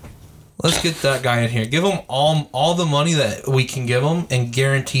 Let's get that guy in here. Give him all the money that we can give him and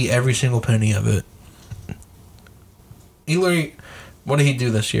guarantee every single penny of it. What did he do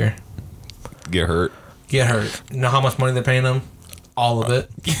this year? Get hurt. You know how much money they're paying them? All of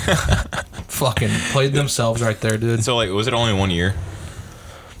it. Fucking played themselves right there, dude. So, like, was it only 1 year?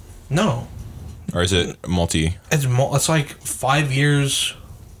 No. Or is it multi? It's like 5 years.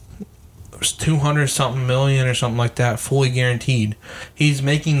 It's 200-something million or something like that, fully guaranteed. He's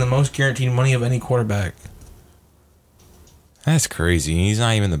making the most guaranteed money of any quarterback. That's crazy. He's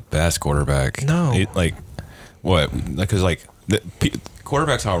not even the best quarterback. No. What? Because,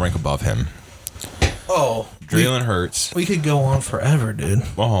 quarterbacks all rank above him. Oh. Jalen Hurts. We could go on forever, dude.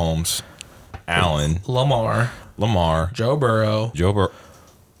 Mahomes. Allen. Lamar. Joe Burrow.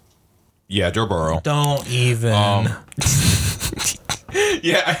 Yeah, Joe Burrow. Don't even.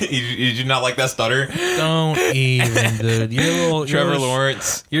 Yeah, did you not like that stutter? Don't even, dude. Trevor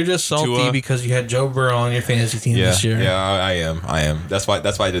Lawrence. You're just salty Tua. Because you had Joe Burrow on your fantasy team this year. Yeah, I am. That's why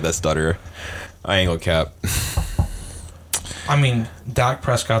I did that stutter. I ain't gonna cap. I mean, Dak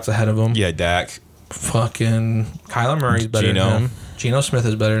Prescott's ahead of him. Yeah, Dak. Fucking Kyler Murray's better than him. Geno Smith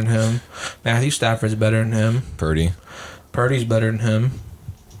is better than him. Matthew Stafford's better than him. Purdy's better than him.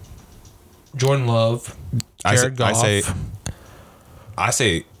 Jordan Love. Jared Goff. I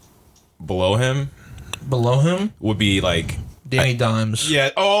say below him. Below him? Would be like Danny Dimes.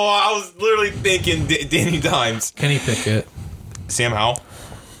 Yeah. Oh, I was literally thinking Danny Dimes. Kenny Pickett. Sam Howell?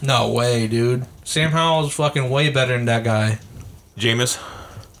 No way, dude. Sam Howell's fucking way better than that guy. Jameis?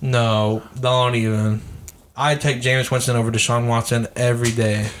 No, don't even. I'd take Jameis Winston over Deshaun Watson every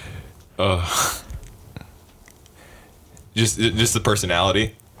day. Just the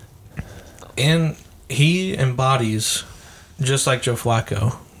personality. And he embodies, just like Joe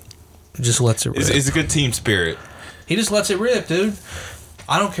Flacco, just lets it rip. It's a good team spirit. He just lets it rip, dude.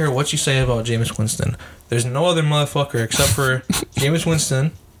 I don't care what you say about Jameis Winston. There's no other motherfucker except for Jameis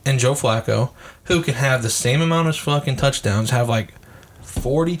Winston and Joe Flacco who can have the same amount of fucking touchdowns, have like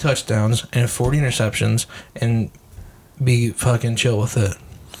 40 touchdowns and 40 interceptions, and be fucking chill with it.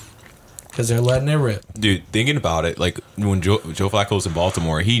 Because they're letting it rip. Dude, thinking about it, like, when Joe Flacco was in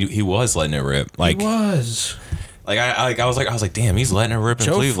Baltimore, he was letting it rip. Like, he was. Like, I was like, damn, he's letting it rip in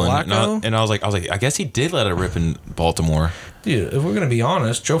Joe Cleveland. Flacco? And I was like, I guess he did let it rip in Baltimore. Dude, if we're going to be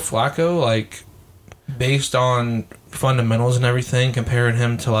honest, Joe Flacco, like, based on fundamentals and everything, comparing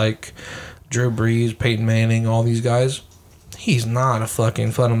him to, like, Drew Brees, Peyton Manning, all these guys, he's not a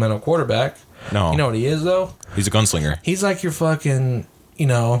fucking fundamental quarterback. No. You know what he is, though? He's a gunslinger. He's like your fucking, you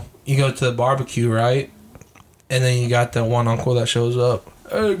know, you go to the barbecue, right? And then you got the one uncle that shows up.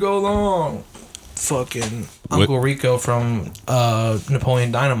 Hey, go long. Fucking Uncle Rico from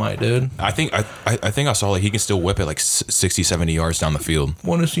Napoleon Dynamite, dude. I think I saw like he can still whip it like 60, 70 yards down the field.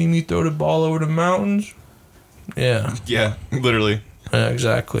 Want to see me throw the ball over the mountains? Yeah. Yeah, literally. Yeah,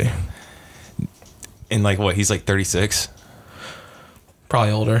 exactly. And like what? He's like 36.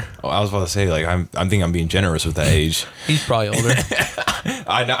 Probably older. Oh, I was about to say like I'm thinking I'm being generous with that age. He's probably older.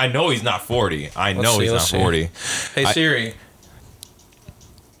 I know he's not 40. I know he's not 40. Hey Siri,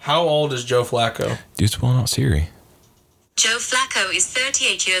 how old is Joe Flacco? Dude's pulling out Siri. Joe Flacco is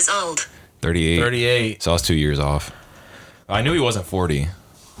 38 years old. 38. 38. So I was 2 years off. I knew he wasn't 40.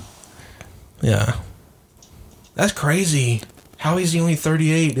 Yeah. That's crazy. How is he only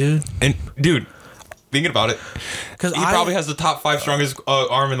 38, dude? And dude, thinking about it, because he probably has the top 5 strongest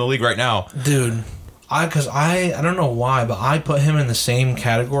arm in the league right now. Dude, I don't know why, but I put him in the same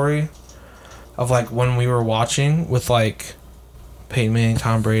category of like when we were watching with like Peyton Manning,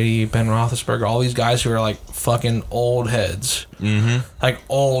 Tom Brady, Ben Roethlisberger, all these guys who are like fucking old heads. Mm-hmm. Like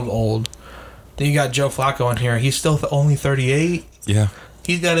old. Then you got Joe Flacco in here. He's still only 38. Yeah.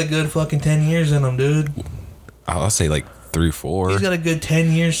 He's got a good fucking 10 years in him, dude. I'll say like 3, 4. He's got a good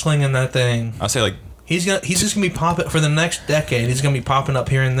 10 years slinging that thing. I'll say like... He's just gonna be popping for the next decade. He's gonna be popping up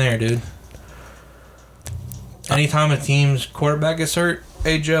here and there, dude. Anytime a team's quarterback gets hurt,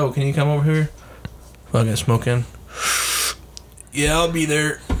 hey Joe, can you come over here? Fucking smoking. Yeah, I'll be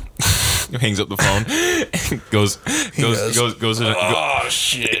there. Hangs up the phone.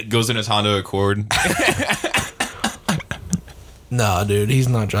 goes in his Honda Accord. Nah, dude, he's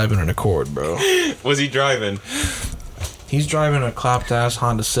not driving an Accord, bro. Was he driving? He's driving a clapped ass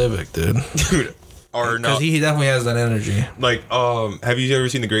Honda Civic, dude. Dude, or not? Because he definitely has that energy. Like, have you ever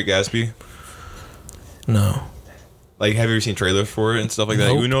seen The Great Gatsby? No. Like, have you ever seen trailers for it and stuff like that?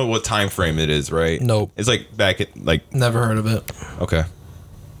 Nope. You know what time frame it is, right? Nope. It's like back at like. Never heard of it. Okay.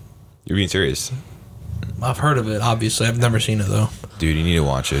 You're being serious. I've heard of it, obviously. I've never seen it, though. Dude, you need to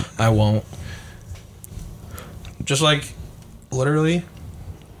watch it. I won't. Just like, literally,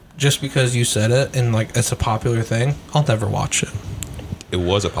 just because you said it and like it's a popular thing, I'll never watch it. It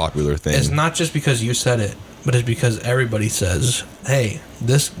was a popular thing. It's not just because you said it, but it's because everybody says, hey,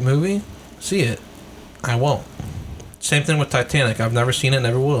 this movie, see it. I won't. Same thing with Titanic. I've never seen it,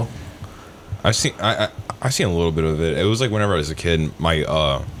 never will. I've seen a little bit of it. It was like whenever I was a kid, my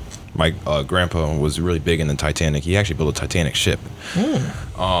grandpa was really big in the Titanic. He actually built a Titanic ship.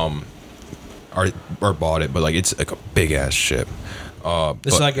 Or bought it, but like it's like a big ass ship.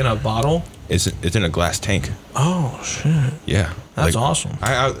 It's like in a bottle? It's in a glass tank. Oh shit. Yeah. That's like, awesome.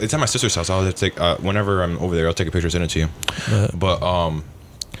 It's at my sister's house. I'll take whenever I'm over there, I'll take a picture and send it to you. But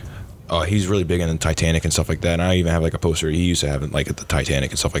he's really big into Titanic and stuff like that. And I even have like a poster he used to have like at the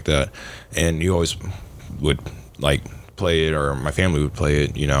Titanic and stuff like that. And you always would like play it, or my family would play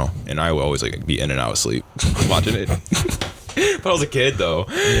it, you know. And I would always like be in and out of sleep watching it. But I was a kid though.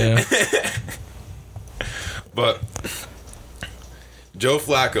 Yeah. But Joe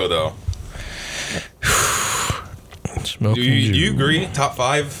Flacco though. Do you agree? Top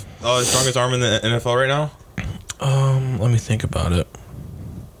 5 strongest arm in the NFL right now? Let me think about it.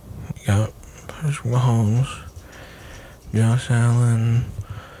 You got Patrick Mahomes, Josh Allen,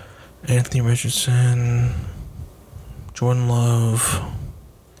 Anthony Richardson, Jordan Love.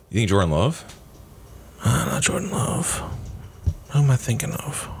 You think Jordan Love? Not Jordan Love. Who am I thinking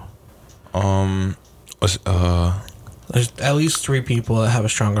of? There's at least 3 people that have a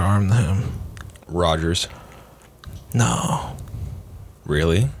stronger arm than him. Rodgers. No.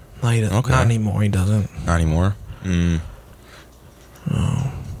 Really? No, he doesn't. Okay. Not anymore. He doesn't. Not anymore. No.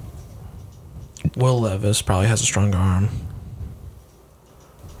 Will Levis probably has a stronger arm.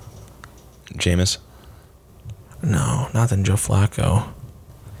 Jameis. No, not than Joe Flacco.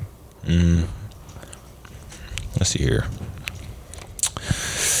 Let's see here.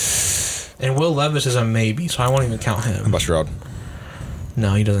 And Will Levis is a maybe, so I won't even count him. How about Stroud?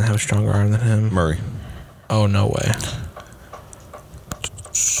 No, he doesn't have a stronger arm than him. Murray. Oh, no way.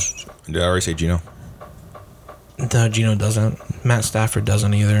 Did I already say Geno? No, Geno doesn't. Matt Stafford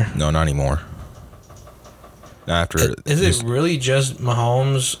doesn't either. No, not anymore. Not after. Is it really just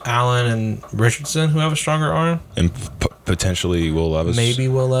Mahomes, Allen, and Richardson who have a stronger arm? And potentially Will Levis? Maybe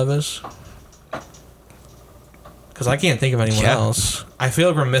Will Levis. Because I can't think of anyone else. I feel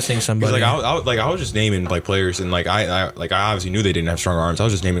like we're missing somebody. Like I was just naming like players, and like I obviously knew they didn't have stronger arms. I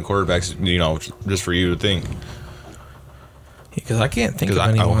was just naming quarterbacks, you know, just for you to think. Because I can't think of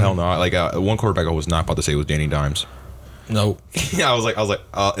anyone. Oh hell no! Like one quarterback I was not about to say was Danny Dimes. Nope. Yeah, I was like,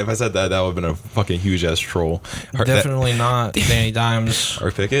 if I said that, that would have been a fucking huge ass troll. Definitely not Danny Dimes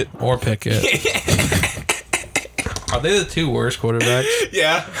Or Pickett. Are they the two worst quarterbacks?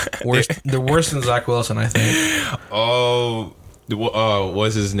 Yeah. They're worse than Zach Wilson, I think. Oh,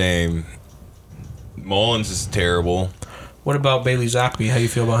 what's his name? Mullins is terrible. What about Bailey Zappi? How you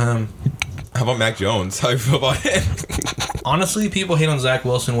feel about him? How about Mac Jones? How you feel about him? Honestly, people hate on Zach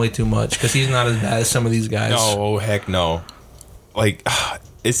Wilson way too much because he's not as bad as some of these guys. No, heck no. Like,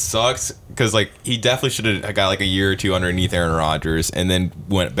 it sucks because, like, he definitely should have got, like, a year or two underneath Aaron Rodgers and then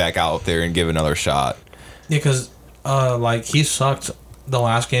went back out there and give another shot. Yeah, because, like, he sucked the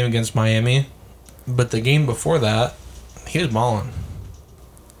last game against Miami, but the game before that, he was balling.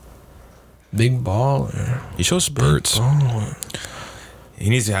 Big baller. He shows spurts. He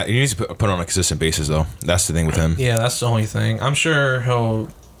needs to put on a consistent basis, though. That's the thing with him. Yeah, that's the only thing. I'm sure he'll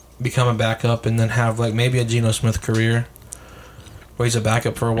become a backup and then have, like, maybe a Geno Smith career where he's a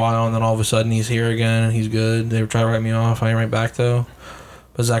backup for a while and then all of a sudden he's here again and he's good. They try to write me off. I ain't right back, though.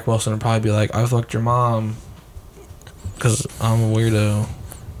 But Zach Wilson would probably be like, I fucked your mom because I'm a weirdo.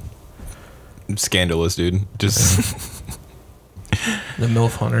 Scandalous, dude. Just... The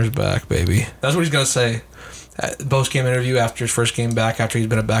MILF Hunter's back, baby. That's what he's going to say. Post-game interview after his first game back after he's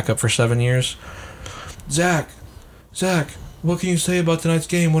been a backup for 7 years. Zach, what can you say about tonight's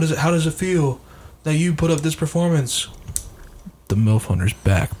game? What is it? How does it feel that you put up this performance? The MILF Hunter's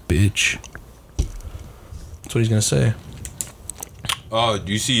back, bitch. That's what he's going to say. Oh,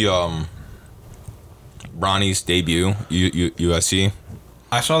 do you see Bronny's debut, USC?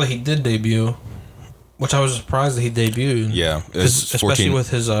 I saw that he did debut, which I was surprised that he debuted. Yeah. Especially with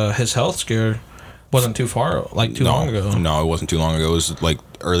his health scare. Wasn't too far, like long ago. No, it wasn't too long ago. It was like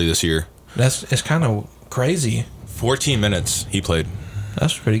early this year. It's kind of crazy. 14 minutes he played.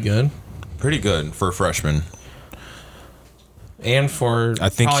 That's pretty good. Pretty good for a freshman. And for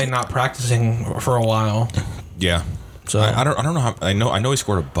probably not practicing for a while. Yeah. So I don't know how I know he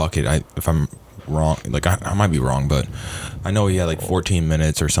scored a bucket. If I'm wrong, like I might be wrong, but I know he had like 14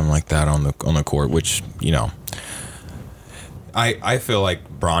 minutes or something like that on the court, which, you know, I feel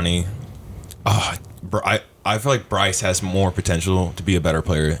like Bronny. I feel like Bryce has more potential to be a better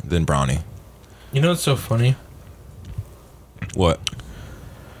player than Bronny. You know what's so funny? What?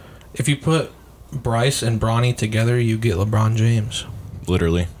 If you put Bryce and Bronny together, you get LeBron James.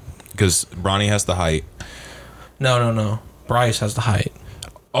 Literally. Because Bronny has the height. No. Bryce has the height.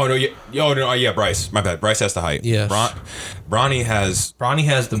 Oh, no, yeah. Oh, no, yeah, Bryce. My bad. Bryce has the height. Yes. Bronny has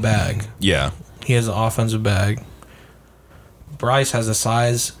the bag. Yeah. He has the offensive bag. Bryce has the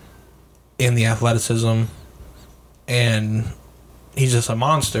size and the athleticism, and he's just a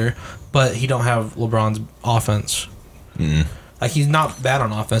monster, but he don't have LeBron's offense. Mm. Like, he's not bad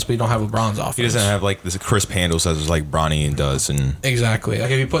on offense, but he don't have LeBron's offense. He doesn't have, like, this crisp handles as like Bronny does. And exactly.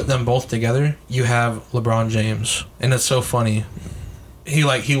 Like, if you put them both together, you have LeBron James. And it's so funny. He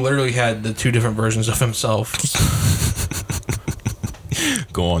literally had the two different versions of himself.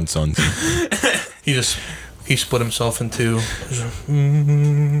 Go on, Sons. He split himself in two.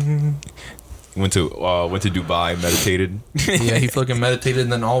 Went to Dubai, meditated. Yeah, he fucking meditated,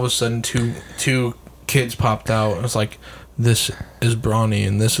 and then all of a sudden two kids popped out. And it's like, this is Bronny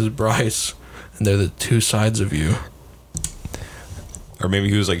and this is Bryce, and they're the two sides of you. Or maybe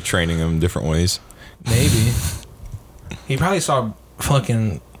he was like training them different ways. Maybe. He probably saw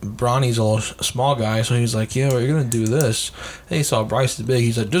fucking Bronny's a little small guy, so he's like, yeah, we're gonna do this. And he saw Bryce is big.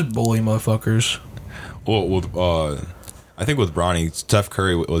 He's like, just bully motherfuckers. Well, I think with Bronny, Steph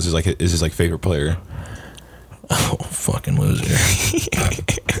Curry is his favorite player. Oh, fucking loser.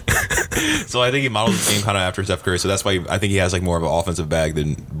 So I think he models his game kind of after Steph Curry. So that's why I think he has like more of an offensive bag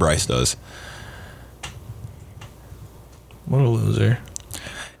than Bryce does. What a loser.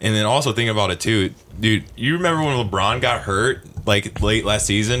 And then also thinking about it too, dude, you remember when LeBron got hurt like late last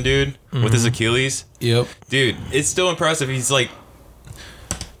season, dude, with his Achilles? Yep. Dude, it's still impressive. He's like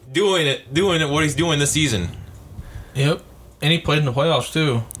doing it what he's doing this season. Yep. And he played in the playoffs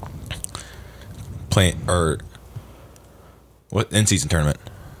too. What in-season tournament?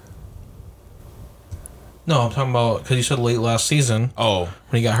 No, I'm talking about because you said late last season. Oh,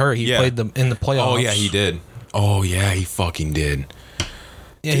 when he got hurt, he played in the playoffs. Oh yeah, he did. Oh yeah, he fucking did.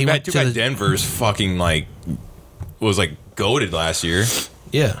 Yeah, he went to Denver's fucking was goated last year.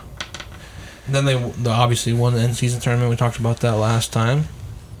 Yeah. And then they obviously won the in-season tournament. We talked about that last time.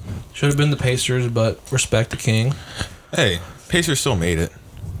 Should have been the Pacers, but respect the king. Hey, Pacers still made it.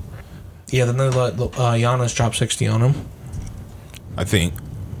 Yeah, then they let Giannis drop 60 on him. I think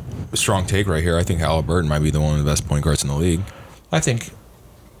a strong take right here. I think Halliburton might be one of the best point guards in the league. I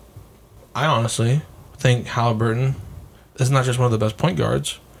honestly think Halliburton is not just one of the best point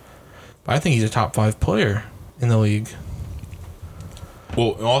guards, but I think he's a top 5 player in the league.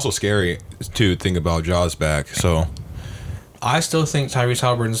 Well, also scary to think about Ja's back. So I still think Tyrese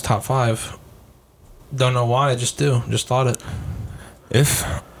Halliburton's top 5. Don't know why. I just do. Just thought it.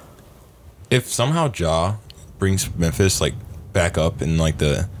 If somehow Ja brings Memphis like back up in like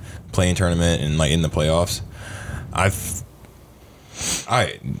the play-in tournament and like in the playoffs, I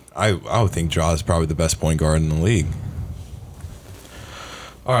would think Ja is probably the best point guard in the league.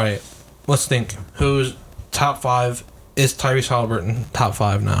 All right, let's think. Who's top 5? Is Tyrese Halliburton top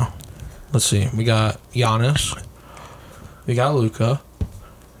 5 now? Let's see. We got Giannis. We got Luka.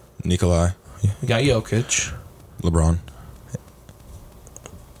 Nikolai. We got Jokic. LeBron.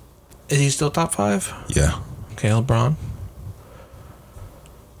 Is he still top 5? Yeah. Okay, LeBron.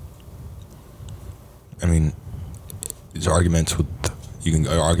 I mean, there's arguments with... You can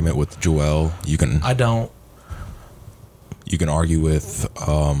argument with Joel. You can... I don't. You can argue with...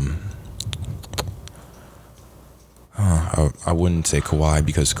 I wouldn't say Kawhi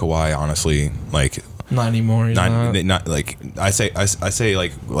because Kawhi, honestly, like... Not anymore. Not like I say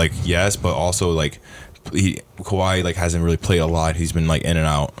like yes, but also like Kawhi like hasn't really played a lot. He's been like in and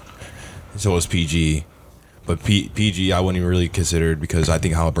out. So is PG, but PG I wouldn't even really consider it because I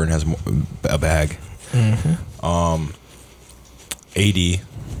think Halliburton has a bag. Mm-hmm. AD,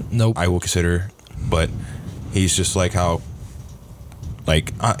 nope. I will consider, but he's just like how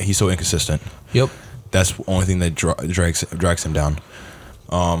like he's so inconsistent. Yep. That's the only thing that drags him down.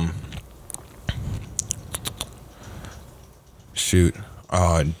 Shoot,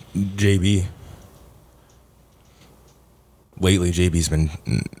 JB. Lately, JB's been.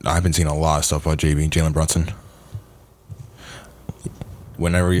 I've been seeing a lot of stuff about JB, Jalen Brunson.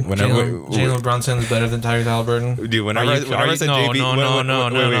 Whenever Jalen Brunson is better than Tyrese Halliburton. Dude, whenever I said JB,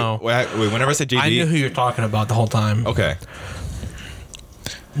 no. Wait, whenever I said JB, I knew who you're talking about the whole time. Okay.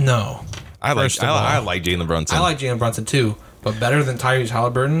 No, I like Jalen Brunson. I like Jalen Brunson too, but better than Tyrese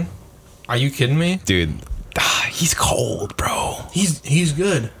Halliburton? Are you kidding me, dude? He's cold, bro. He's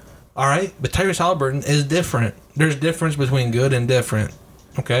good. All right, but Tyrese Halliburton is different. There's difference between good and different.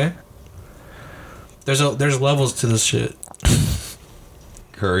 Okay. There's levels to this shit.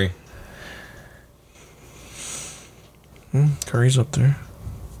 Curry. Curry's up there.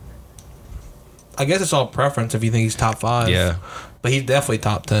 I guess it's all preference if you think he's top 5. Yeah. But he's definitely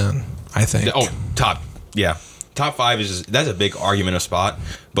top 10, I think. Oh, top 5 is just, that's a big argument of spot.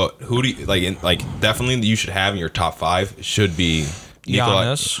 But who do you definitely you should have in your top 5 should be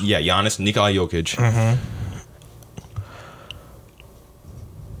Giannis. Giannis, Nikola Jokic. Mm-hmm.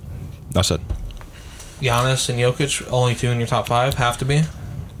 That's it. Giannis and Jokic, only 2 in your top 5, have to be.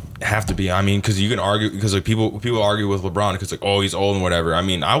 Have to be. I mean, because you can argue because like people argue with LeBron because like he's old and whatever. I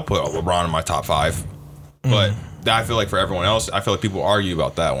mean, I'll put LeBron in my top 5, but I feel like for everyone else, I feel like people argue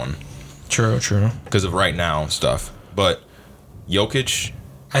about that one. True. Because of right now stuff, but Jokic.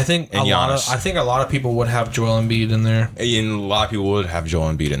 I think a lot of people would have Joel Embiid in there. And a lot of people would have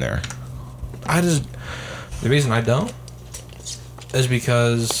Joel Embiid in there. The reason I don't is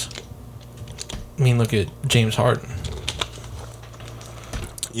because, I mean, look at James Harden.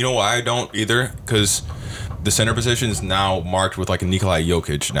 You know why I don't either? Because the center position is now marked with like a Nikola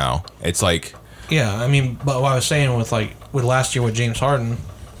Jokic now. It's like... Yeah, I mean, but what I was saying with last year with James Harden,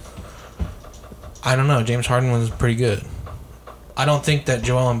 I don't know. James Harden was pretty good. I don't think that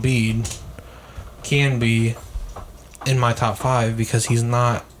Joel Embiid can be in my top 5 because he's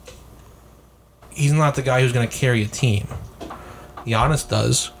not the guy who's going to carry a team. Giannis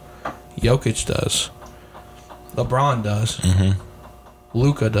does. Jokic does. LeBron does. Mm-hmm.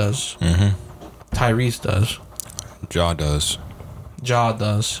 Luka does. Mm-hmm. Tyrese does. Ja does.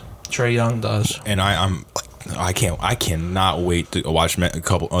 Trae Young does. And I cannot wait to watch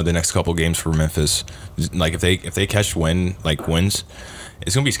the next couple games for Memphis. Like if they catch wins,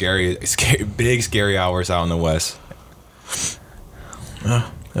 it's gonna be scary. Big scary hours out in the West. Yeah,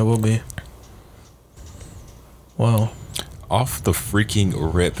 it will be. Well, off the freaking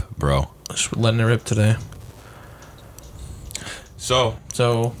rip, bro. Just letting it rip today. So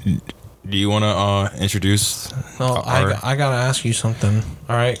do you want to introduce? No, I gotta ask you something.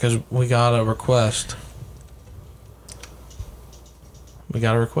 All right, because we got a request. We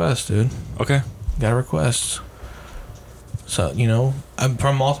got a request, dude. Okay. Got a request. So I'm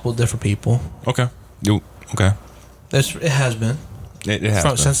from multiple different people. Okay. Okay. It has been. It has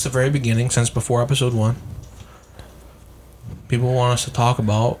been. Since the very beginning, since before episode 1. People want us to talk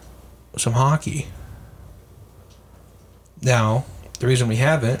about some hockey. Now, the reason we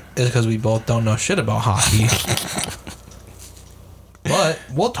haven't is because we both don't know shit about hockey. But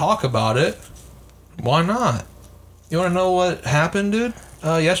we'll talk about it. Why not? You want to know what happened, dude?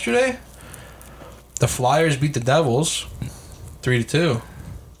 Yesterday, the Flyers beat the Devils 3-2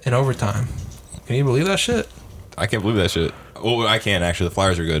 in overtime. Can you believe that shit? I can't believe that shit. Well, I can actually. The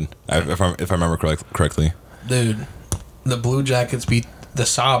Flyers are good, if I remember correctly. Dude, the Blue Jackets beat the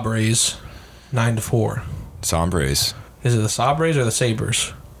Sabres 9-4. Sabres. Is it the Sabres or the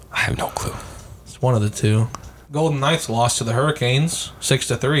Sabres? I have no clue. It's one of the two. Golden Knights lost to the Hurricanes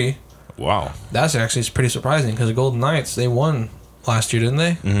 6-3. Wow. That's actually pretty surprising because the Golden Knights, they won last year, didn't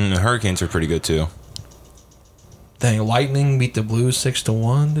they? The Hurricanes are pretty good too. Dang, Lightning beat the Blues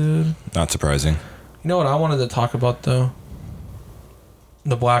 6-1, dude. Not surprising. You know what I wanted to talk about though?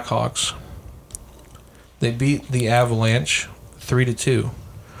 The Blackhawks. They beat the Avalanche 3-2.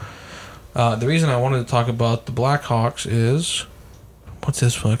 The reason I wanted to talk about the Blackhawks is, what's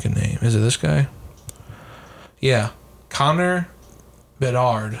his fucking name? Is it this guy? Yeah, Connor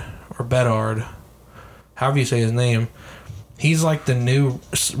Bedard or Bedard, however you say his name. He's like the new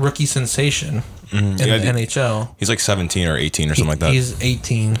rookie sensation in the NHL. He's like 17 or 18 or something like that. He's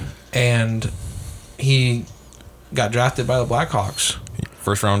 18, and he got drafted by the Blackhawks.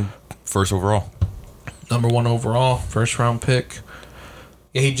 First overall. Number 1 overall, first round pick.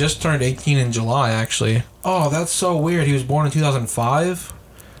 Yeah, he just turned 18 in July, actually. Oh, that's so weird. He was born in 2005?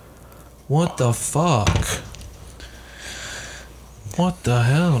 What the fuck? What the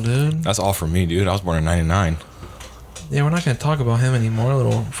hell, dude? That's all for me, dude. I was born in 99. Yeah, we're not going to talk about him anymore,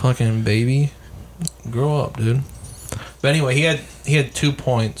 little fucking baby. Grow up, dude. But anyway, he had 2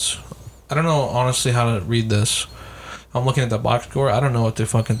 points. I don't know, honestly, how to read this. I'm looking at the box score. I don't know what the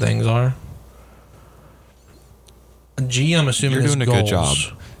fucking things are. G, I'm assuming you're is doing a goals. good job.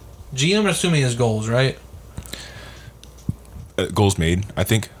 G, I'm assuming is goals, right? Goals made, I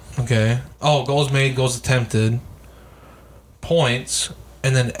think. Okay. Oh, goals made, goals attempted, points,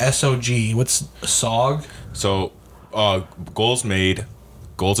 and then SOG. What's SOG? So, goals made,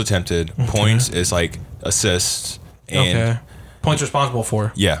 goals attempted, points is like assists, and points responsible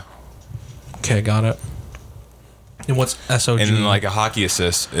for. Yeah. Okay, got it. And what's SOG? And then like a hockey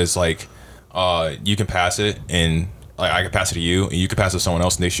assist is like, you can pass it and like I can pass it to you and you can pass it to someone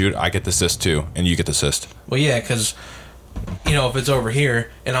else and they shoot. I get the assist too, and you get the assist. Well, yeah, because you know if it's over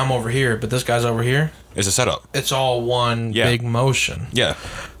here and I'm over here, but this guy's over here, it's a setup. It's all one big motion. Yeah.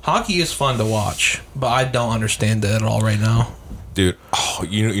 Hockey is fun to watch, but I don't understand it at all right now. Dude,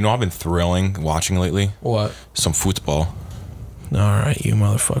 you know I've been thrilling watching lately. What? Some football. All right, you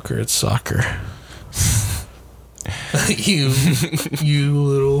motherfucker, it's soccer. you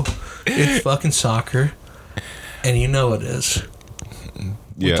little, it's fucking soccer, and you know it is.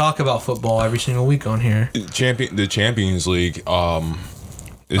 We talk about football every single week on here. The Champions League. Oh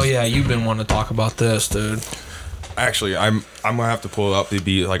yeah, you've been wanting to talk about this, dude. Actually, I'm gonna have to pull it up to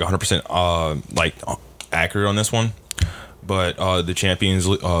be like 100% like accurate on this one. But the Champions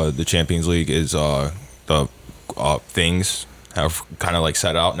League is the things have kind of like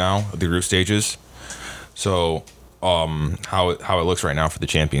set out now, the group stages. So how it looks right now for the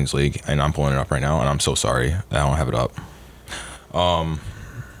Champions League, and I'm pulling it up right now, and I'm so sorry that I don't have it up.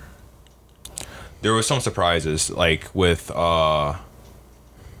 There was some surprises like with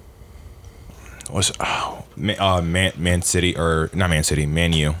Man City, or not Man City,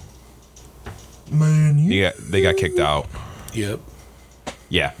 Man U. They got kicked out. Yep.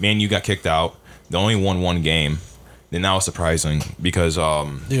 Yeah, Man U got kicked out. They only won one game. Then that was surprising because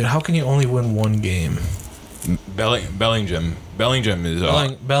dude, how can you only win one game? Bellingham is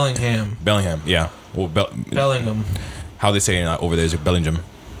Bellingham. Yeah. Well, Bellingham. How they say it over there is Bellingham.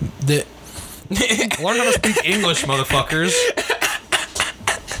 Learn how to speak English, motherfuckers.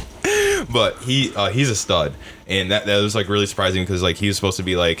 But he's a stud, and that was like really surprising because like he was supposed to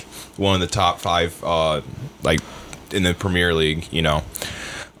be like one of the top 5 like in the Premier League, you know.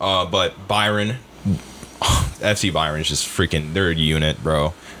 But Bayern, FC Bayern is just freaking, they're a unit,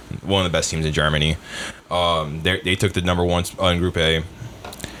 bro. One of the best teams in Germany. They took the number 1 in Group A.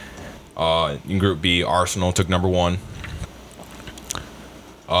 In Group B, Arsenal took number 1.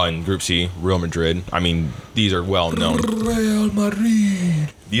 In Group C, Real Madrid. I mean, these are well known. Real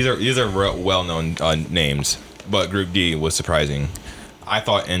Madrid. These are well known names. But Group D was surprising. I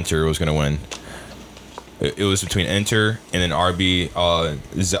thought Inter was gonna win. It was between Inter and then RB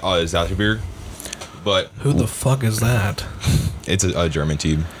Salzburg. But who the fuck is that? It's a German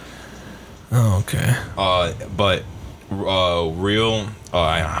team. Oh, okay. But Real,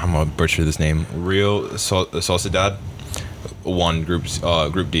 I'm gonna butcher this name. Real Sociedad won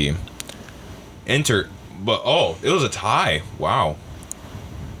Group D. Inter, but it was a tie. Wow.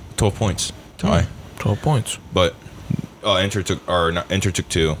 12 points. Tie. 12 points. But Inter took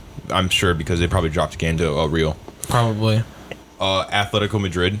 2. I'm sure because they probably dropped a game to Real. Probably. Atletico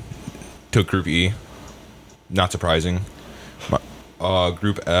Madrid took Group E. Not surprising.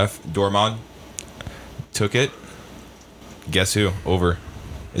 Group F, Dortmund took it. Guess who? Over.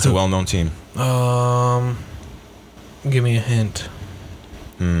 It's a well-known team. Give me a hint.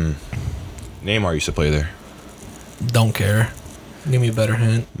 Neymar used to play there. Don't care. Give me a better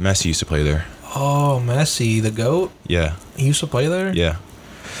hint. Messi used to play there. Oh, Messi, the GOAT? Yeah. He used to play there? Yeah.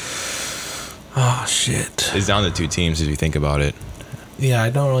 Oh, shit. It's down to 2 teams if you think about it. Yeah,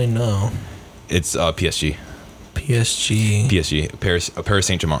 I don't really know. It's PSG. PSG. Paris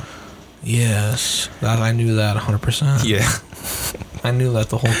Saint-Germain. Yes. I knew that 100%. Yeah. I knew that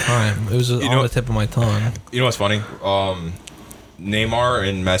the whole time. It was on the tip of my tongue. You know what's funny? Neymar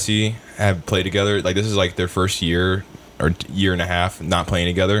and Messi have played together. Like, this is like their first year or year and a half not playing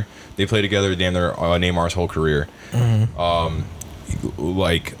together. They played together damn near Neymar's whole career. Mm-hmm.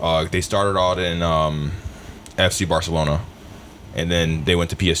 They started out in FC Barcelona, and then they went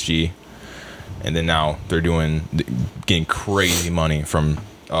to PSG, and then now they're getting crazy money from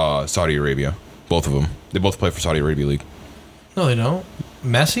Saudi Arabia. Both of them. They both play for Saudi Arabia League. No, they don't.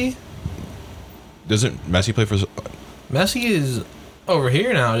 Messi? Doesn't Messi play for... Messi is over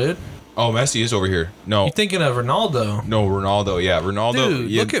here now, dude. Oh, Messi is over here. No. You're thinking of Ronaldo. No, Ronaldo. Yeah, Ronaldo.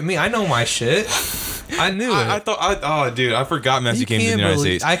 Dude, look at me. I know my shit. I knew it. I forgot Messi came to the United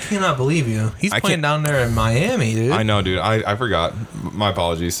States. I cannot believe you. He's playing down there in Miami, dude. I know, dude. I forgot. My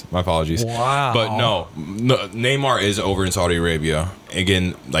apologies. Wow. But no, Neymar is over in Saudi Arabia.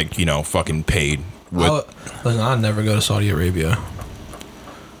 Again, fucking paid. Listen, I'd never go to Saudi Arabia.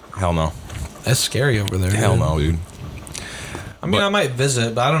 Hell no. That's scary over there. Hell no, dude. I mean, I might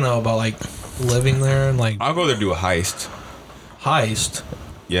visit, but I don't know about living there and I'll go there to do a heist. Heist?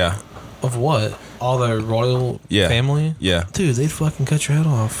 Yeah. Of what? All the royal family? Yeah. Dude, they'd fucking cut your head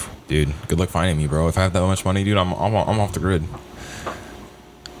off. Dude, good luck finding me, bro. If I have that much money, dude, I'm off the grid.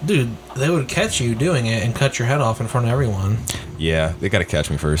 Dude, they would catch you doing it and cut your head off in front of everyone. Yeah, they gotta catch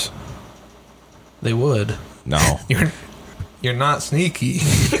me first. They would. No. You're not sneaky.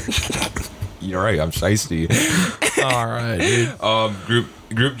 You're right. I'm shiesty. All right, dude.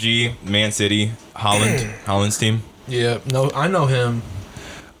 Group G, Man City, Holland's team. Yeah, no, I know him.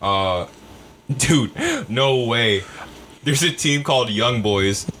 Dude, no way. There's a team called Young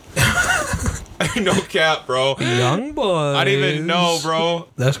Boys. No cap, bro. Young Boys. I didn't even know, bro.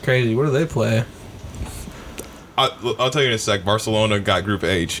 That's crazy. What do they play? I'll tell you in a sec. Barcelona got Group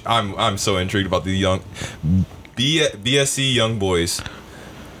H. I'm so intrigued about the young BSC Young Boys.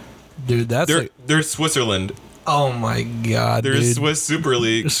 Dude, they're Switzerland. Oh my god, they're dude. Swiss Super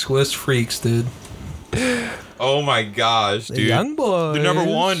League. They're Swiss freaks, dude. Oh my gosh, dude. The Young Boys. They're number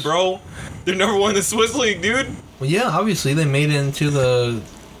 1, bro. They're number 1 in the Swiss League, dude. Well, yeah, obviously they made it into the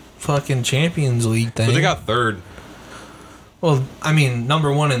fucking Champions League thing. But they got 3rd. Well, I mean,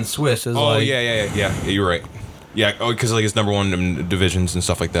 number 1 in Swiss is yeah. You're right. Yeah, because it's number 1 in divisions and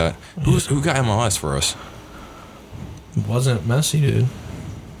stuff like that. Who got MLS for us? It wasn't Messi, dude.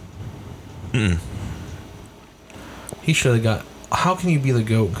 He should have got... How can you be the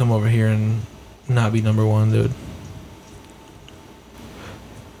GOAT, come over here and not be number 1, dude?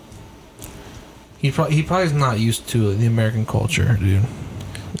 He probably is not used to the American culture, dude.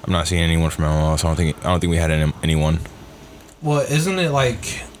 I'm not seeing anyone from MLS. I don't think we had anyone. Well, isn't it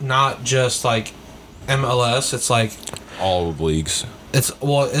not just MLS? It's all of leagues.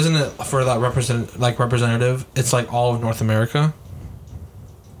 Isn't it for that representative? It's all of North America.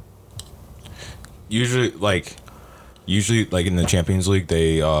 Usually in the Champions League,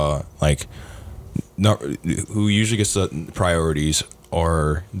 they who usually gets the priorities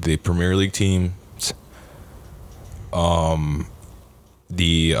are the Premier League teams,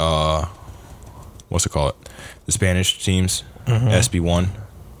 the what's it called? The Spanish teams, SB1,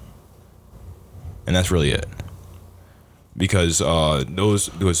 and that's really it. Because those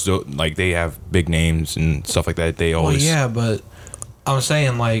they have big names and stuff like that. They always. Well, yeah, but I'm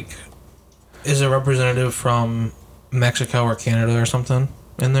saying is a representative from Mexico or Canada or something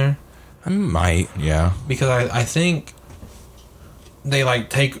in there? I might, yeah. Because I think they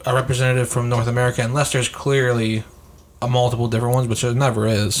take a representative from North America unless there's clearly multiple different ones, which there never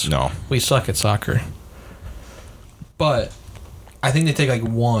is. No. We suck at soccer. But I think they take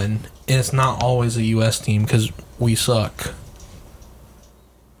one, and it's not always a U.S. team because we suck.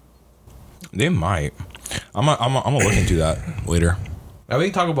 They might. I'm gonna look into that later. Now we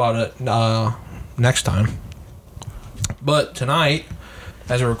can talk about it next time. But tonight,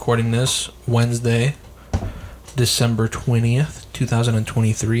 as we're recording this, Wednesday, December 20th,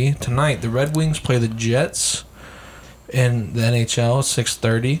 2023. Tonight, the Red Wings play the Jets in the NHL,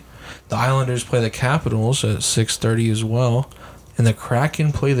 6:30. The Islanders play the Capitals at 6:30 as well. And the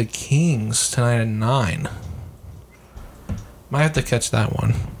Kraken play the Kings tonight at 9. Might have to catch that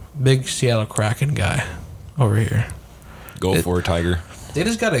one. Big Seattle Kraken guy over here. Go for it, Tiger. They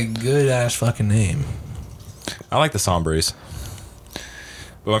just got a good-ass fucking name. I like the Sombres.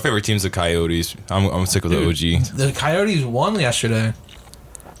 But my favorite team's the Coyotes. I'm sick with the OG. The Coyotes won yesterday.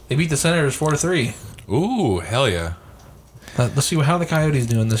 They beat the Senators 4-3. Ooh, hell yeah. Let's see how the Coyotes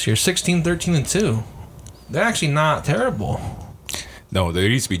doing this year. 16, 13, and 2. They're actually not terrible. No, they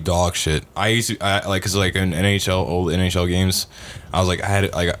used to be dog shit. Cause like in old NHL games, I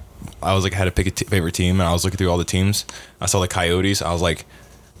had to pick a favorite team, and I was looking through all the teams. I saw the Coyotes. I was like,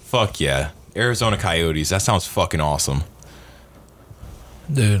 fuck yeah, Arizona Coyotes. That sounds fucking awesome,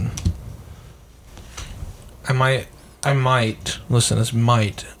 dude. I might listen. This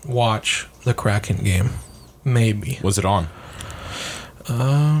might watch the Kraken game. Maybe. Was it on?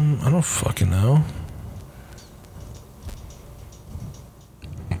 I don't fucking know.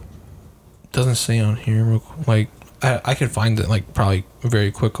 Doesn't say on here. Like, I can find it like probably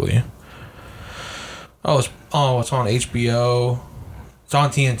very quickly. It's on HBO. It's on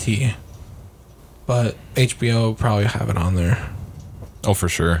TNT, but HBO probably have it on there. Oh, for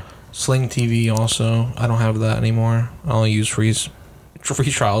sure. Sling TV also. I don't have that anymore. I only use free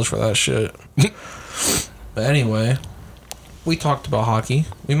trials for that shit. But anyway, we talked about hockey.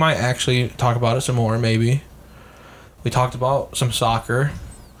 We might actually talk about it some more, maybe. We talked about some soccer.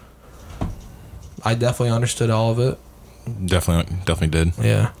 I definitely understood all of it. Definitely did.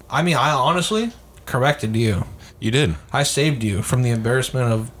 Yeah. I mean, I honestly corrected you. You did. I saved you from the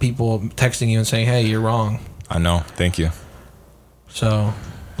embarrassment of people texting you and saying, hey, you're wrong. I know. Thank you. So,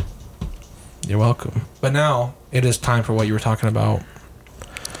 you're welcome. But now, it is time for what you were talking about.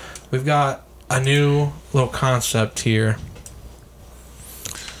 We've got a new little concept here.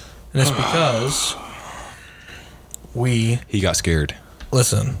 And it's because He got scared.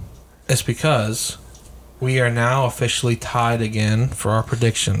 Listen. It's because we are now officially tied again for our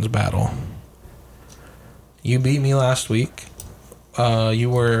predictions battle. You beat me last week. You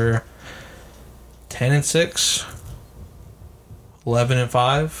were 10-6,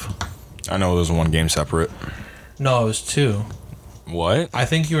 11-5. I know it was one game separate. No, it was 2. What? I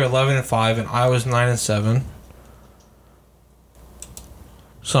think you were 11-5 and I was 9-7.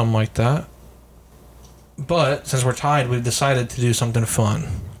 Something like that. But since we're tied, we've decided to do something fun.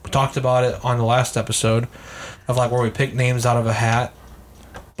 Talked about it on the last episode of like where we pick names out of a hat,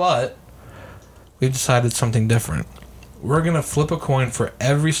 but we've decided something different. We're gonna flip a coin for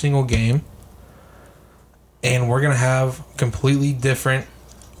every single game, and we're gonna have completely different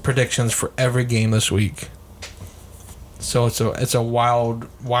predictions for every game this week. So it's a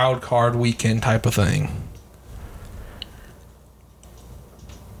wild card weekend type of thing.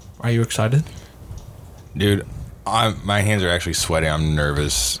 Are you excited? Dude, my hands are actually sweaty. I'm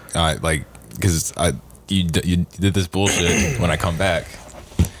nervous. Because you did this bullshit when I come back.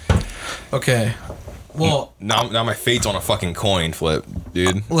 Okay. Well, now my fate's on a fucking coin flip,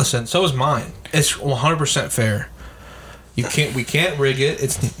 dude. Listen, so is mine. It's 100% fair. We can't rig it.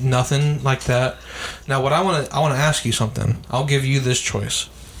 It's nothing like that. Now, what I want to ask you something. I'll give you this choice.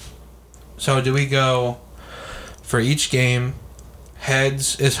 So, do we go for each game?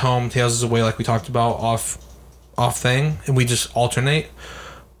 Heads is home, tails is away, like we talked about off thing, and we just alternate?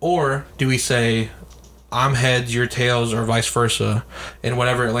 Or do we say I'm heads, you're tails, or vice versa, and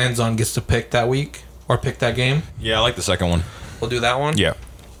whatever it lands on gets to pick that week or pick that game? Yeah, I like the second one. We'll do that one? Yeah.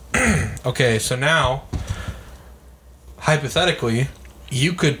 Okay, so now, hypothetically,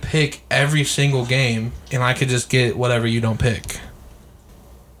 you could pick every single game, and I could just get whatever you don't pick.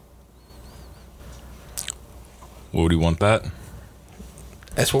 Would you want that?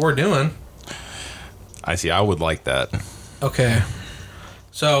 That's what we're doing. I see. I would like that. Okay.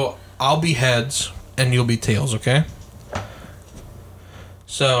 So, I'll be heads, and you'll be tails, okay?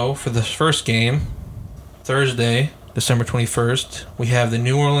 So, for the first game, Thursday, December 21st, we have the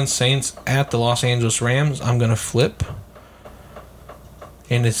New Orleans Saints at the Los Angeles Rams. I'm going to flip.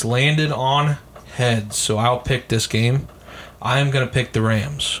 And it's landed on heads, so I'll pick this game. I'm going to pick the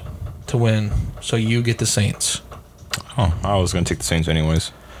Rams to win, so you get the Saints. Oh, I was going to take the Saints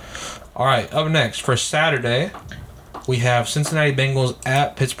anyways. All right, up next for Saturday, we have Cincinnati Bengals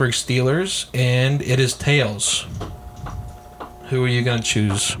at Pittsburgh Steelers, and it is tails. Who are you going to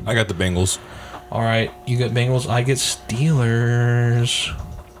choose? I got the Bengals. All right, you get Bengals, I get Steelers.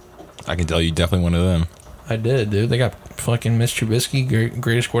 I can tell you definitely one of them. I did, dude. They got fucking Mitch Trubisky,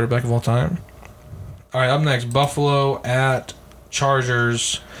 greatest quarterback of all time. All right, up next, Buffalo at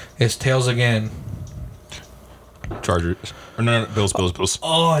Chargers. It's tails again. Chargers. Or no, Bills.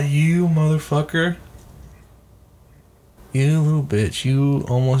 Oh, you motherfucker. You little bitch. You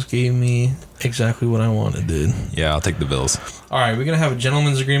almost gave me exactly what I wanted, dude. Yeah, I'll take the Bills. All right, we're going to have a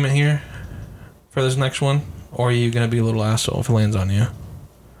gentleman's agreement here for this next one. Or are you going to be a little asshole if it lands on you?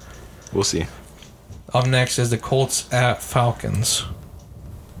 We'll see. Up next is the Colts at Falcons.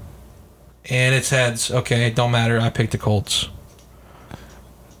 And it's heads. Okay, don't matter. I picked the Colts.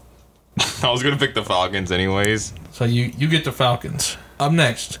 I was going to pick the Falcons anyways. So you get the Falcons. Up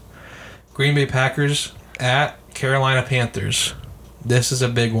next, Green Bay Packers at Carolina Panthers. This is a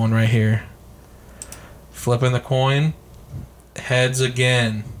big one right here. Flipping the coin. Heads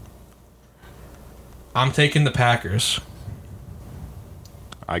again. I'm taking the Packers.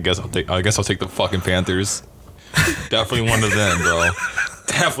 I guess I'll take the fucking Panthers. Definitely one of them, bro.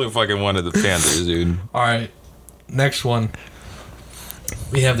 Definitely fucking one of the Panthers, dude. All right. Next one.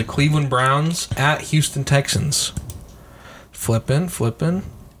 We have the Cleveland Browns at Houston Texans. Flipping.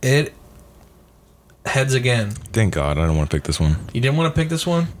 It heads again. Thank God, I don't want to pick this one. You didn't want to pick this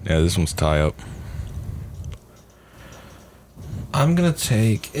one? Yeah, this one's tie up. I'm going to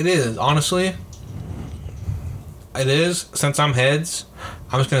take... It is, honestly. It is. Since I'm heads,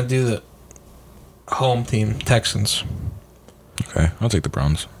 I'm just going to do the home team, Texans. Okay, I'll take the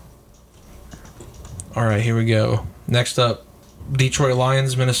Browns. All right, here we go. Next up, Detroit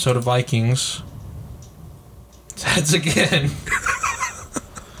Lions, Minnesota Vikings. It's heads again.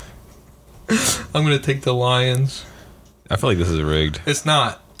 I'm going to take the Lions. I feel like this is rigged. It's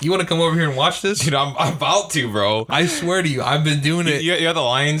not. You want to come over here and watch this? Dude, I'm about to, bro. I swear to you, I've been doing it. You got the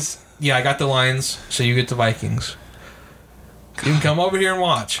Lions? Yeah, I got the Lions, so you get the Vikings. You can come over here and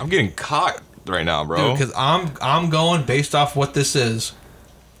watch. I'm getting caught right now, bro. Dude, because I'm going based off what this is.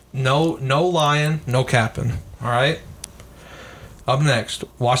 No lying, no capping. All right? Up next,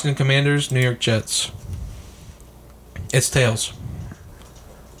 Washington Commanders, New York Jets. It's tails.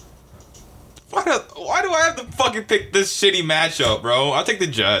 Why do I have to fucking pick this shitty matchup, bro? I'll take the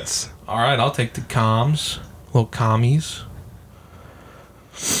Jets. All right, I'll take the comms. Little commies.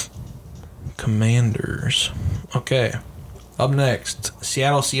 Commanders. Okay. Up next,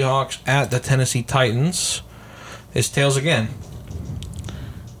 Seattle Seahawks at the Tennessee Titans. It's tails again.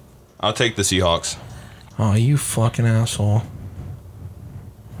 I'll take the Seahawks. Oh, you fucking asshole.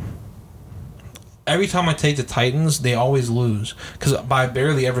 Every time I take the Titans, they always lose. Because I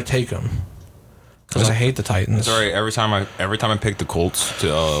barely ever take them. Because I hate the Titans. Sorry, every time I pick the Colts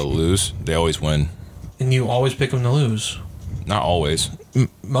to lose, they always win. And you always pick them to lose. Not always.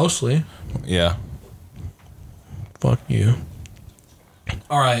 Mostly. Yeah. Fuck you.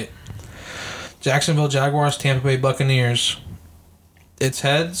 All right. Jacksonville Jaguars, Tampa Bay Buccaneers. It's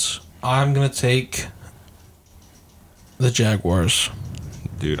heads. I'm going to take the Jaguars.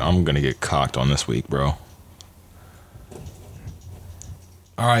 Dude, I'm going to get cocked on this week, bro.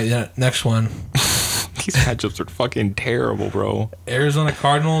 All right, next one. These matchups are fucking terrible, bro. Arizona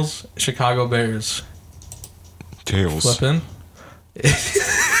Cardinals, Chicago Bears. Tails. Flipping.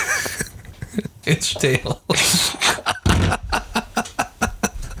 It's tails.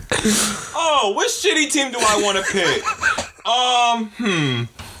 Oh, which shitty team do I want to pick?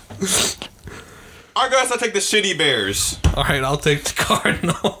 I guess I'll take the shitty Bears. All right, I'll take the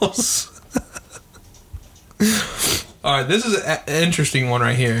Cardinals. All right, this is an interesting one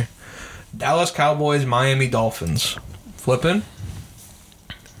right here. Dallas Cowboys, Miami Dolphins. Flipping.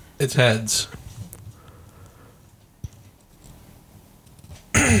 It's heads.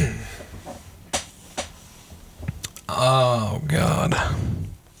 Oh, God.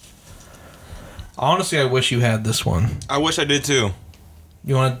 Honestly, I wish you had this one. I wish I did too.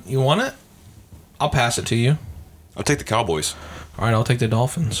 You want it? I'll pass it to you. I'll take the Cowboys. All right, I'll take the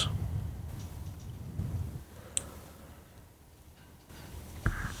Dolphins.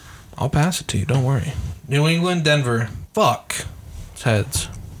 I'll pass it to you. Don't worry. New England, Denver. Fuck. It's heads.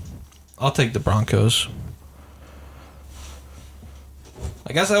 I'll take the Broncos.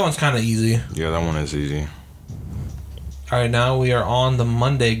 I guess that one's kind of easy. Yeah, that one is easy. All right, now we are on the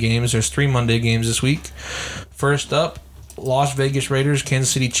Monday games. There's 3 Monday games this week. First up, Las Vegas Raiders,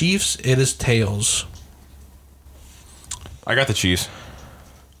 Kansas City Chiefs. It is tails. I got the Chiefs.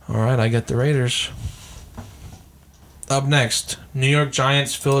 All right, I get the Raiders. Up next, New York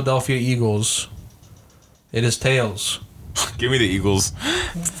Giants, Philadelphia Eagles. It is tails. Give me the Eagles.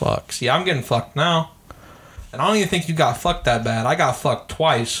 Fuck. See, I'm getting fucked now. And I don't even think you got fucked that bad. I got fucked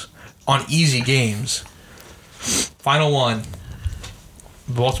twice on easy games. Final one.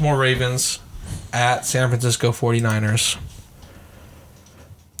 Baltimore Ravens at San Francisco 49ers.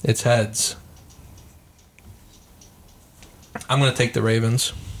 It's heads. I'm going to take the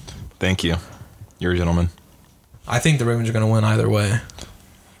Ravens. Thank you. You're a gentleman. I think the Ravens are going to win either way.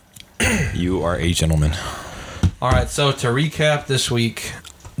 You are a gentleman. All right, so to recap this week,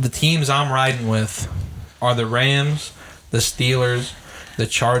 the teams I'm riding with are the Rams, the Steelers, the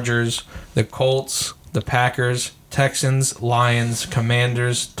Chargers, the Colts, the Packers, Texans, Lions,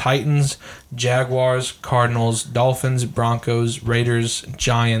 Commanders, Titans, Jaguars, Cardinals, Dolphins, Broncos, Raiders,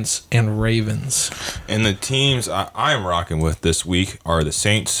 Giants, and Ravens. And the teams I'm rocking with this week are the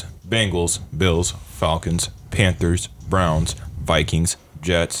Saints, Bengals, Bills, Falcons, Panthers, Browns, Vikings,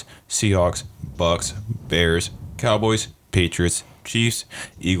 Jets, Seahawks, Bucks, Bears, Cowboys, Patriots, Chiefs,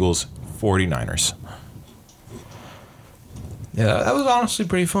 Eagles, 49ers. Yeah, that was honestly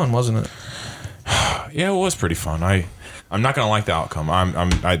pretty fun, wasn't it? Yeah, it was pretty fun. I'm not gonna like the outcome.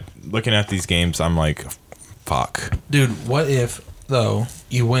 I looking at these games. I'm like, fuck, dude. What if though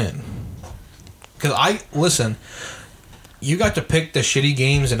you win? Because listen, you got to pick the shitty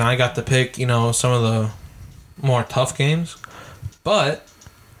games, and I got to pick some of the more tough games. But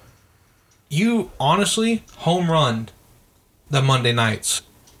you honestly home run the Monday nights.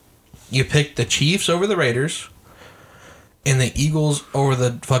 You picked the Chiefs over the Raiders, and the Eagles over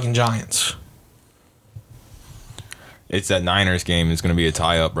the fucking Giants. It's that Niners game. It's going to be a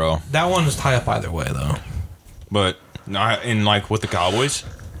tie-up, bro. That one is tie-up either way, though. But with the Cowboys,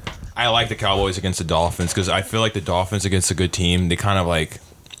 I like the Cowboys against the Dolphins because I feel like the Dolphins against a good team, they kind of like...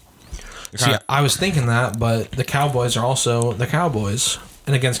 See, I was thinking that, but the Cowboys are also the Cowboys.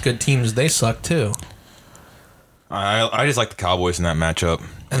 And against good teams, they suck, too. I just like the Cowboys in that matchup.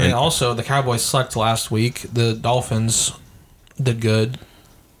 And then also, the Cowboys sucked last week. The Dolphins did good.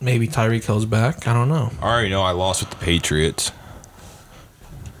 Maybe Tyreek Hill's back. I don't know. I already know I lost with the Patriots.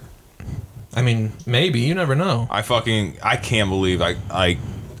 I mean, maybe. You never know. I can't believe I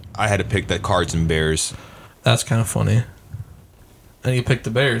had to pick that Cards and Bears. That's kind of funny. And you picked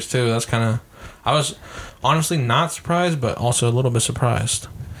the Bears, too. That's kind of... I was honestly not surprised, but also a little bit surprised.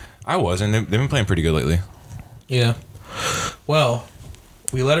 I wasn't. They've been playing pretty good lately. Yeah. Well,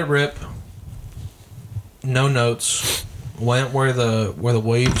 we let it rip. No notes. Went where the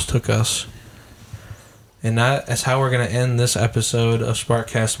waves took us. And that is how we're going to end this episode of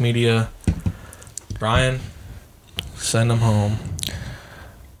SparkCast Media. Brian, send them home.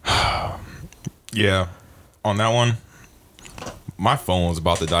 Yeah. On that one, my phone was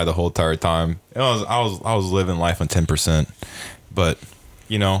about to die the whole entire time. I was living life on 10%. But,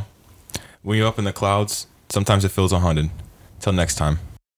 when you're up in the clouds, sometimes it feels 100. Till next time.